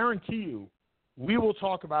 I guarantee you we will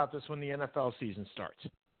talk about this when the NFL season starts.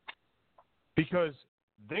 Because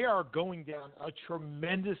they are going down a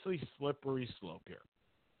tremendously slippery slope here.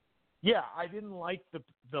 Yeah, I didn't like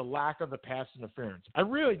the lack of the pass interference. I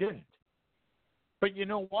really didn't. But you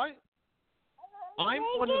know what? I'm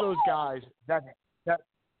one of those guys that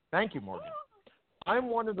thank you, Morgan. I'm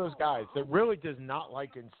one of those guys that really does not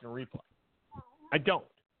like instant replay. I don't.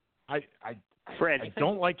 I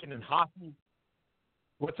don't like it in hockey.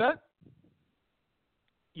 What's that?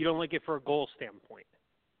 You don't like it for a goal standpoint.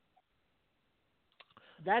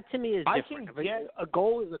 That to me is different. A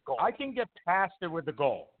goal is a goal. I can get past it with a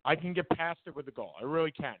goal. I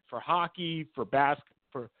really can. For hockey, for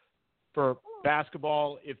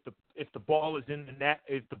basketball, if the ball is in the net,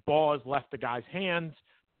 if the ball has left the guy's hands,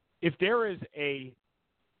 if there is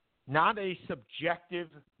not a subjective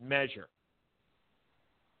measure,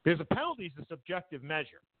 because a penalty is a subjective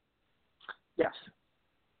measure. Yes.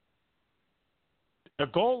 A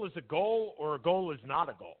goal is a goal, or a goal is not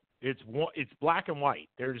a goal. It's black and white.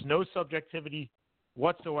 There's no subjectivity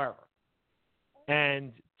whatsoever.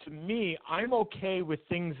 And to me, I'm okay with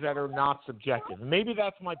things that are not subjective. And maybe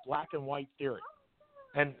that's my black and white theory.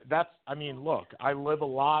 And look, I live a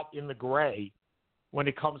lot in the gray when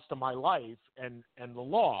it comes to my life and the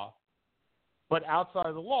law. But outside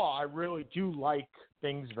of the law, I really do like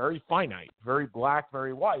things very finite, very black,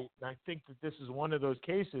 very white. And I think that this is one of those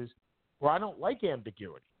cases where I don't like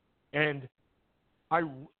ambiguity. And I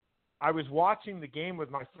was watching the game with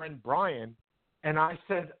my friend Brian, and I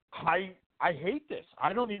said, I I hate this.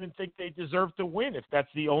 I don't even think they deserve to win if that's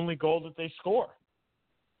the only goal that they score.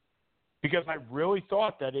 Because I really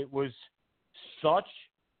thought that it was such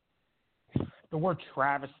 – the word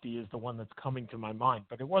travesty is the one that's coming to my mind,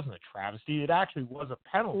 but it wasn't a travesty. It actually was a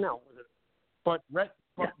penalty. No. But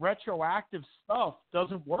retroactive stuff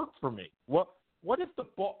doesn't work for me. What if the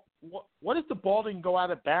ball didn't go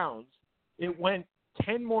out of bounds? It went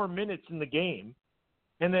 10 more minutes in the game,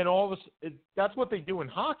 and then all of that's what they do in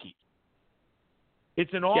hockey.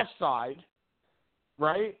 It's an offside,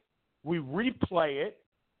 right? We replay it.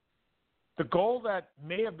 The goal that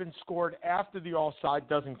may have been scored after the offside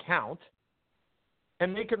doesn't count,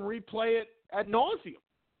 and they can replay it ad nauseum.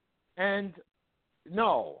 And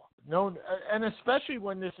no, and especially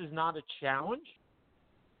when this is not a challenge.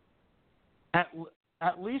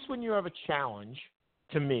 At least when you have a challenge,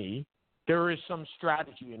 to me, there is some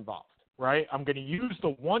strategy involved, right? I'm going to use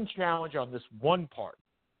the one challenge on this one part.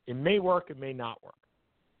 It may work, it may not work.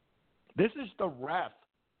 This is the ref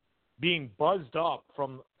being buzzed up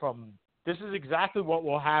from this is exactly what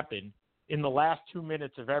will happen in the last 2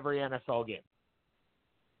 minutes of every NFL game.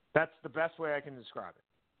 That's the best way I can describe it.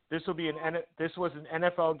 This was an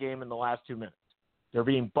NFL game in the last 2 minutes. They're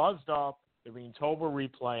being buzzed up. They're being told we're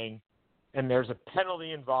replaying, and there's a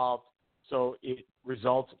penalty involved, so it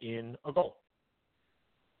results in a goal.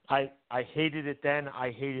 I hated it then.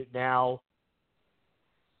 I hate it now.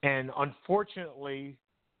 And unfortunately,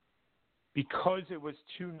 because it was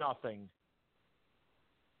 2-0,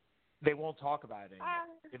 they won't talk about it anymore.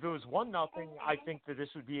 If it was 1-0, I think that this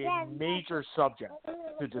would be a major subject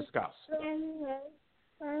to discuss.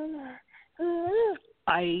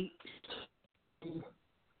 I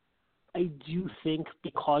do think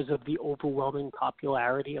because of the overwhelming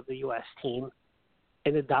popularity of the U.S. team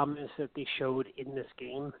and the dominance that they showed in this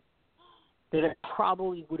game, that it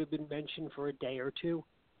probably would have been mentioned for a day or two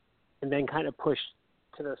and then kind of pushed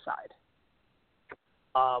to the side.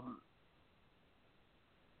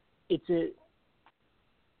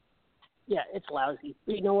 It's lousy.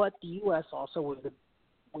 But you know what? The U.S. also was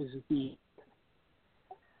the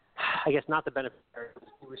I guess not the beneficiary.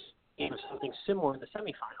 It was something similar in the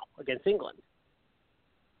semifinal against England.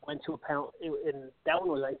 Went to a penalty, and that one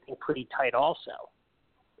was, I think, pretty tight also.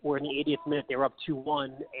 Where in the 80th minute they were up 2-1,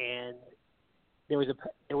 and there was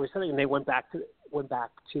something, and they went back to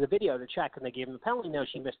the video to check, and they gave him the penalty. No,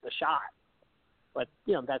 she missed the shot, but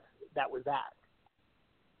that was that.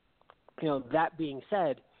 That being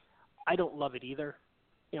said, I don't love it either.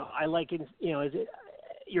 I like it.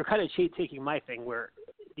 You're kind of taking my thing where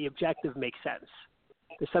the objective makes sense.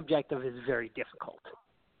 The subjective is very difficult.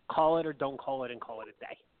 Call it or don't call it, and call it a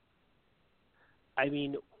day. I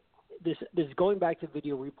mean, this going back to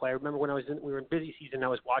video replay. I remember when we were in busy season. I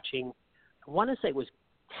was watching. I want to say it was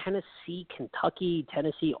Tennessee, Kentucky,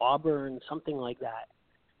 Tennessee, Auburn, something like that.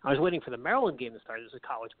 I was waiting for the Maryland game to start. This is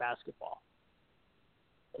college basketball.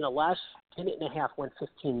 And the last minute and a half went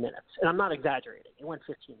 15 minutes. And I'm not exaggerating. It went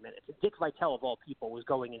 15 minutes. And Dick Vitale, of all people, was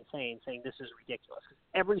going insane, saying this is ridiculous. Because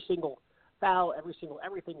every single foul,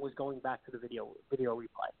 everything was going back to the video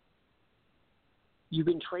replay. You've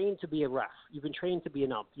been trained to be a ref. You've been trained to be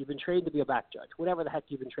an ump. You've been trained to be a back judge. Whatever the heck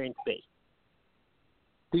you've been trained to be.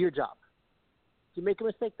 Do your job. If you make a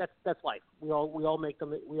mistake, that's life. We all make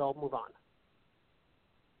them. We all move on.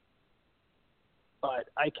 But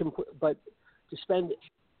to spend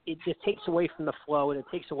it just takes away from the flow and it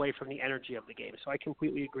takes away from the energy of the game. So I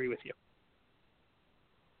completely agree with you.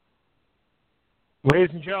 Ladies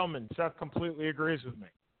and gentlemen, Seth completely agrees with me.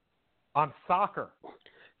 On soccer.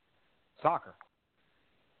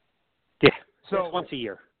 Yeah. So once a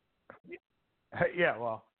year. Yeah,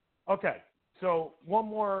 well, okay. So one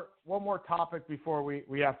more topic before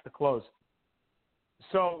we have to close.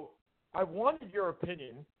 So I wanted your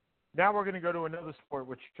opinion. Now we're going to go to another sport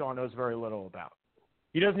which Sean knows very little about.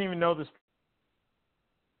 He doesn't even know this.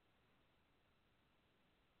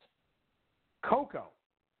 Coco.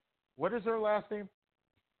 What is her last name?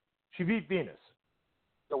 She beat Venus.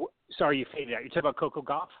 Sorry, you faded out. You're talking about Coco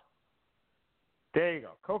Gauff? There you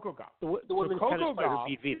go. Coco Gauff. The women's tennis player who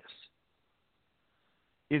beat Venus.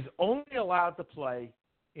 Is only allowed to play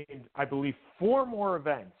in, I believe, 4 more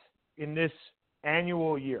events in this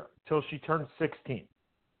annual year till she turns 16.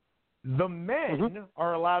 The men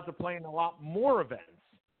are allowed to play in a lot more events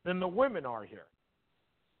than the women are here.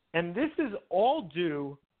 And this is all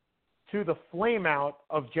due to the flame out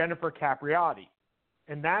of Jennifer Capriati.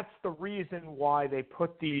 And that's the reason why they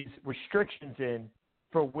put these restrictions in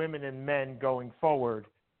for women and men going forward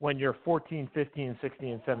when you're 14, 15, 16,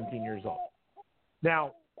 and 17 years old.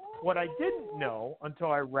 Now, what I didn't know until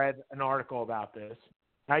I read an article about this,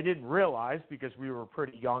 I didn't realize because we were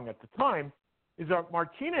pretty young at the time, is that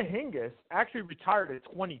Martina Hingis actually retired at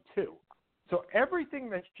 22. So everything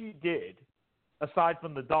that she did, aside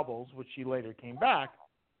from the doubles, which she later came back,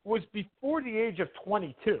 was before the age of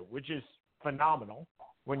 22, which is phenomenal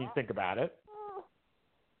when you think about it.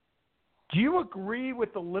 Do you agree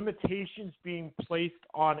with the limitations being placed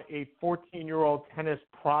on a 14-year-old tennis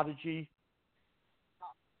prodigy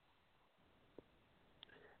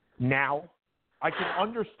now? I can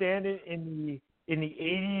understand it in the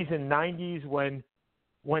 80s and 90s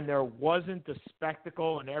when there wasn't the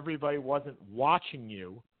spectacle and everybody wasn't watching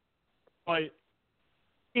you. But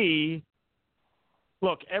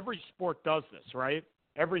look, every sport does this, right?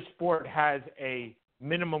 Every sport has a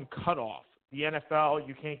minimum cutoff. The NFL,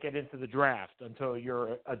 you can't get into the draft until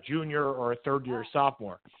you're a junior or a third-year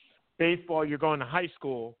sophomore. Baseball, you're going to high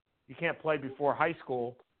school. You can't play before high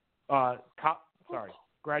school,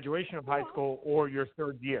 graduation of high school or your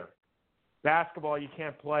third year. Basketball, you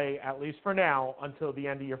can't play, at least for now, until the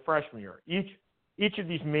end of your freshman year. Each of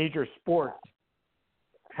these major sports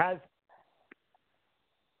has,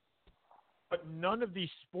 but none of these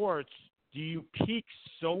sports do you peak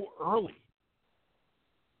so early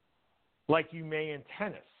like you may in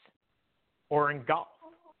tennis or in golf.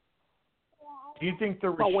 Do you think the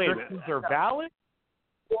restrictions are valid?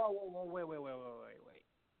 Whoa, wait.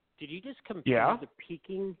 Did you just compare the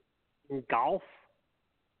peaking in golf?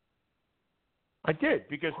 I did,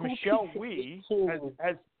 because Michelle Wie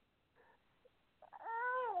has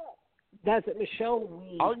That's it, Michelle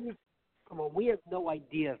Wie. Come on, we have no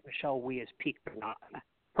idea if Michelle Wie is peaked or not.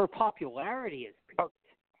 Her popularity is peaked.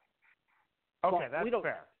 Okay, that's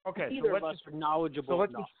fair. Okay, neither of us are knowledgeable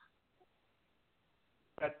enough.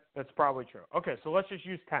 That's probably true. Okay, so let's just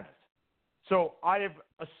use tennis. So I have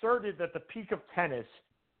asserted that the peak of tennis,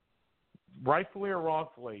 rightfully or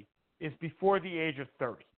wrongfully, is before the age of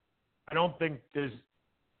 30. I don't think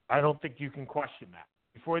you can question that.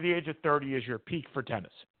 Before the age of 30 is your peak for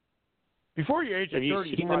tennis. Before your age of 30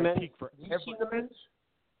 is probably peak for every. Have you seen the men's?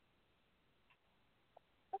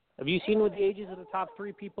 Have you seen what the ages of the top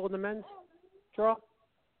three people in the men's draw?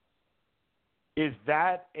 Is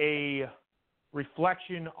that a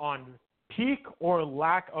reflection on peak or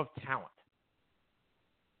lack of talent?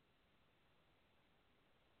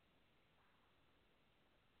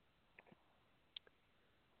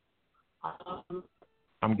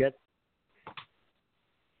 I'm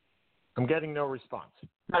getting no response.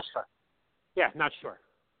 Not sure. Yeah, not sure.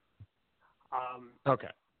 Okay.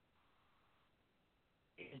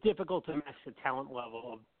 It's difficult to match the talent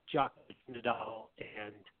level of Djokovic, Nadal,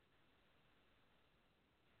 and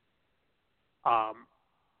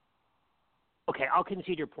okay, I'll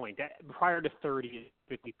concede your point. That prior to 30 is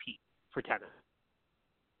typically peak for tennis.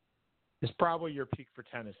 It's probably your peak for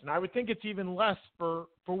tennis. And I would think it's even less for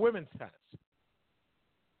women's tennis.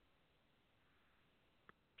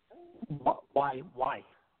 Why?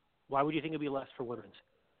 Why would you think it would be less for women's?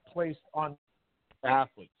 Placed on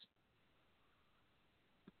athletes.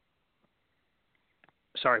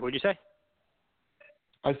 Sorry, what did you say?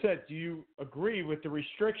 I said, do you agree with the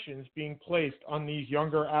restrictions being placed on these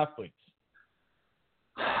younger athletes?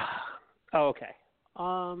 Oh, okay.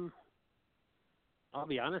 I'll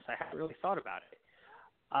be honest, I haven't really thought about it.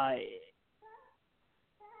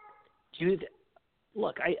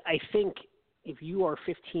 Look, I think if you are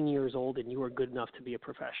 15 years old and you are good enough to be a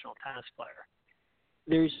professional tennis player,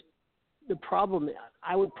 there's the problem.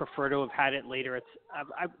 I would prefer to have had it later.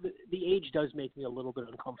 The age does make me a little bit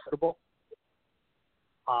uncomfortable.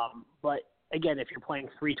 But again, if you're playing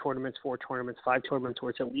 3 tournaments, 4 tournaments, 5 tournaments,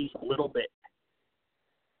 where it's at least a little bit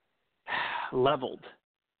leveled,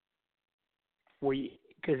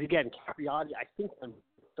 because again, Capriati, I think I'm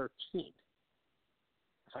 13,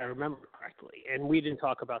 if I remember correctly, and we didn't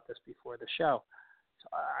talk about this before the show, so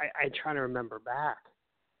I'm trying to remember back,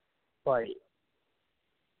 but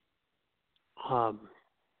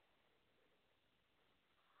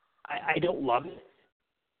I don't love it.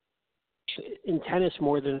 In tennis,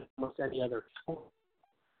 more than almost any other sport,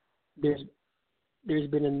 there's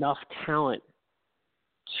been enough talent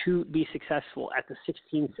to be successful at the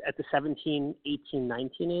 17, 18,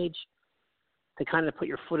 19 age to kind of put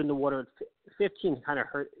your foot in the water. 15 kind of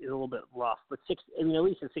is a little bit rough, but at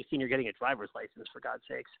least at 16 you're getting a driver's license, for God's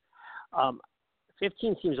sakes.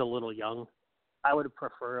 15 seems a little young. I would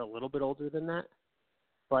prefer a little bit older than that,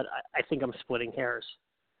 but I think I'm splitting hairs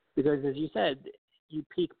because, as you said, you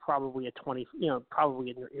peak probably at 20,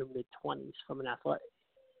 probably in your mid-20s from an athlete.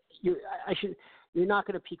 You're not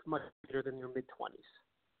going to peak much later than your mid-20s.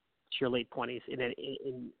 It's your late 20s in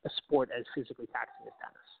a sport as physically taxing as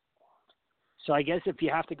tennis. So I guess if you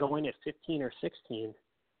have to go in at 15 or 16,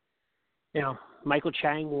 Michael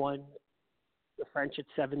Chang won the French at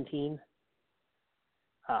 17.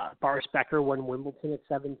 Boris Becker won Wimbledon at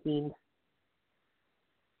 17.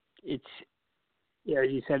 It's, as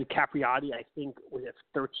you said, Capriati, I think, was at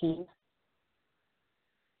 13.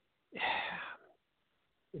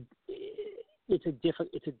 It's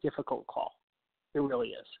a difficult call. It really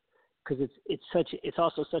is, because it's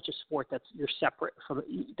also such a sport that's you're separate from.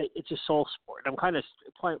 It's a soul sport. I'm kind of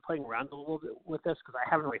playing around a little bit with this because I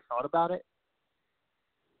haven't really thought about it.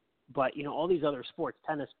 But all these other sports,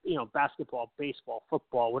 tennis, basketball, baseball,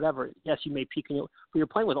 football, whatever. Yes, you may peak, but you're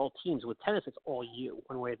playing with all teams. With tennis, it's all you,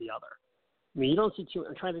 one way or the other. I mean, you don't see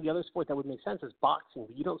I'm trying to think the other sport that would make sense is boxing,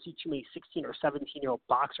 but you don't see too many 16 or 17-year-old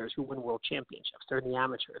boxers who win world championships. They're in the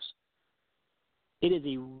amateurs. It is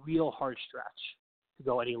a real hard stretch to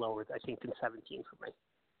go any lower, I think, than 17 for me.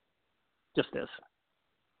 Just is.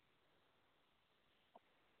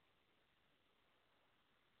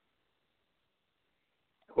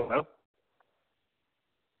 Hello?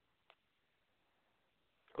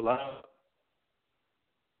 Hello?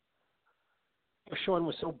 Sean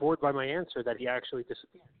was so bored by my answer that he actually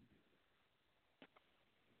disappeared.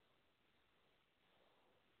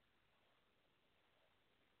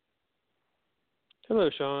 Hello,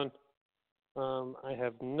 Sean. I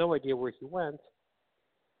have no idea where he went.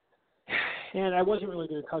 And I wasn't really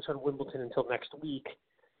going to touch on Wimbledon until next week.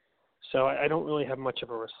 So I don't really have much of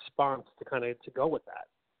a response to go with that.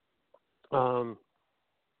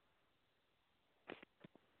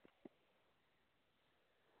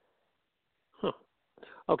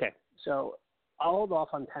 Okay, so I'll hold off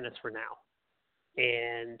on tennis for now,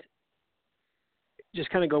 and just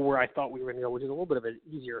kind of go where I thought we were going to go, which is a little bit of an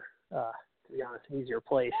easier, to be honest, an easier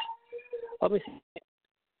place. Let me see.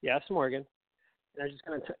 Yes, Morgan. And I'm just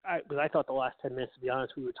going to, because I thought the last 10 minutes, to be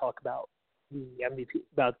honest, we would talk about the MVP,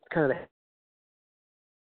 about kind of the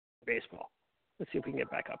baseball. Let's see if we can get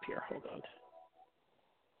back up here. Hold on.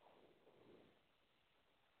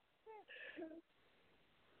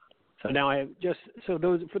 So now I have for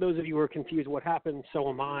those of you who are confused what happened, so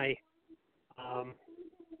am I. All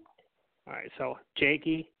right, so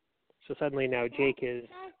Jakey. So suddenly now Jake is.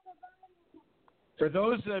 For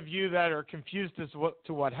those of you that are confused as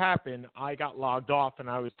to what happened, I got logged off and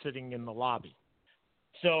I was sitting in the lobby.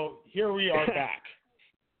 So here we are back.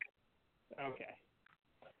 Okay.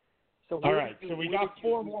 So all right, so we got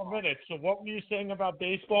 4 more minutes. So what were you saying about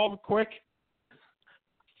baseball, quick?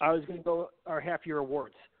 I was going to go our half-year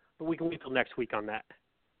awards. But we can wait till next week on that.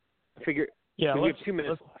 I figure we have 2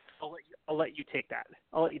 minutes left. I'll let you take that.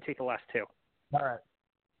 I'll let you take the last 2. All right.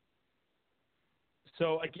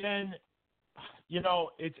 So again,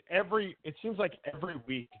 it seems like every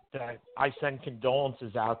week that I send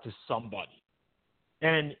condolences out to somebody.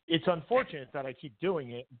 And it's unfortunate that I keep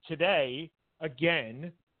doing it. Today,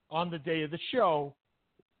 again, on the day of the show,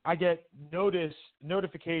 I get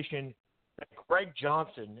notification that Greg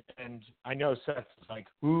Johnson, and I know Seth is like,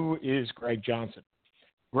 who is Greg Johnson?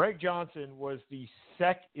 Greg Johnson was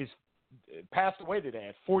passed away today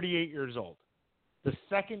at 48 years old. The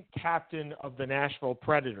second captain of the Nashville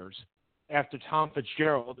Predators after Tom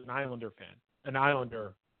Fitzgerald, an Islander fan,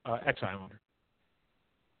 ex-Islander.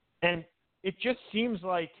 And it just seems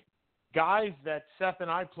like guys that Seth and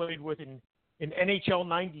I played with in NHL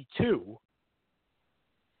 92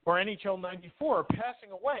 or NHL 94 are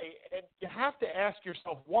passing away, and you have to ask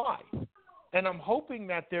yourself why. And I'm hoping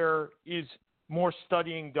that there is more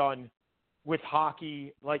studying done with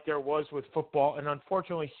hockey like there was with football, and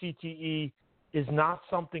unfortunately CTE is not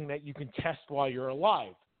something that you can test while you're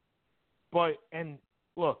alive. And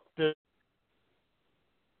look, if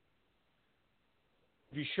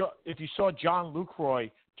you saw John Lucroy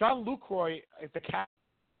at the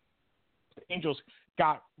Angels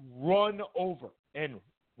got run over, and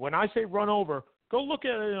when I say run over, go look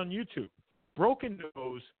at it on YouTube. Broken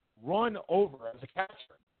nose, run over as a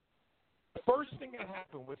catcher. The first thing that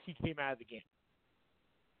happened was he came out of the game.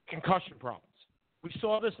 Concussion problems. We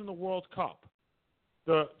saw this in the World Cup.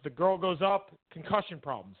 The girl goes up, concussion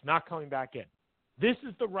problems, not coming back in. This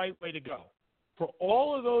is the right way to go. For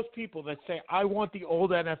all of those people that say, I want the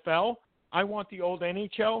old NFL, I want the old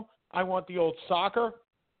NHL, I want the old soccer,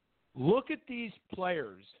 look at these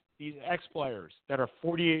players, these ex-players that are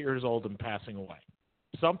 48 years old and passing away.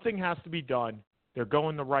 Something has to be done. They're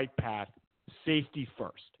going the right path. Safety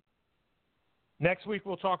first. Next week,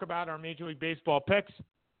 we'll talk about our Major League Baseball picks.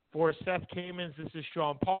 For Seth Kamens, this is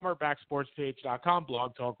Sean Palmer, backsportspage.com,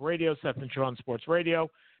 Blog Talk Radio, Seth and Sean Sports Radio.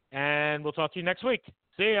 And we'll talk to you next week.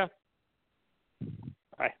 See ya.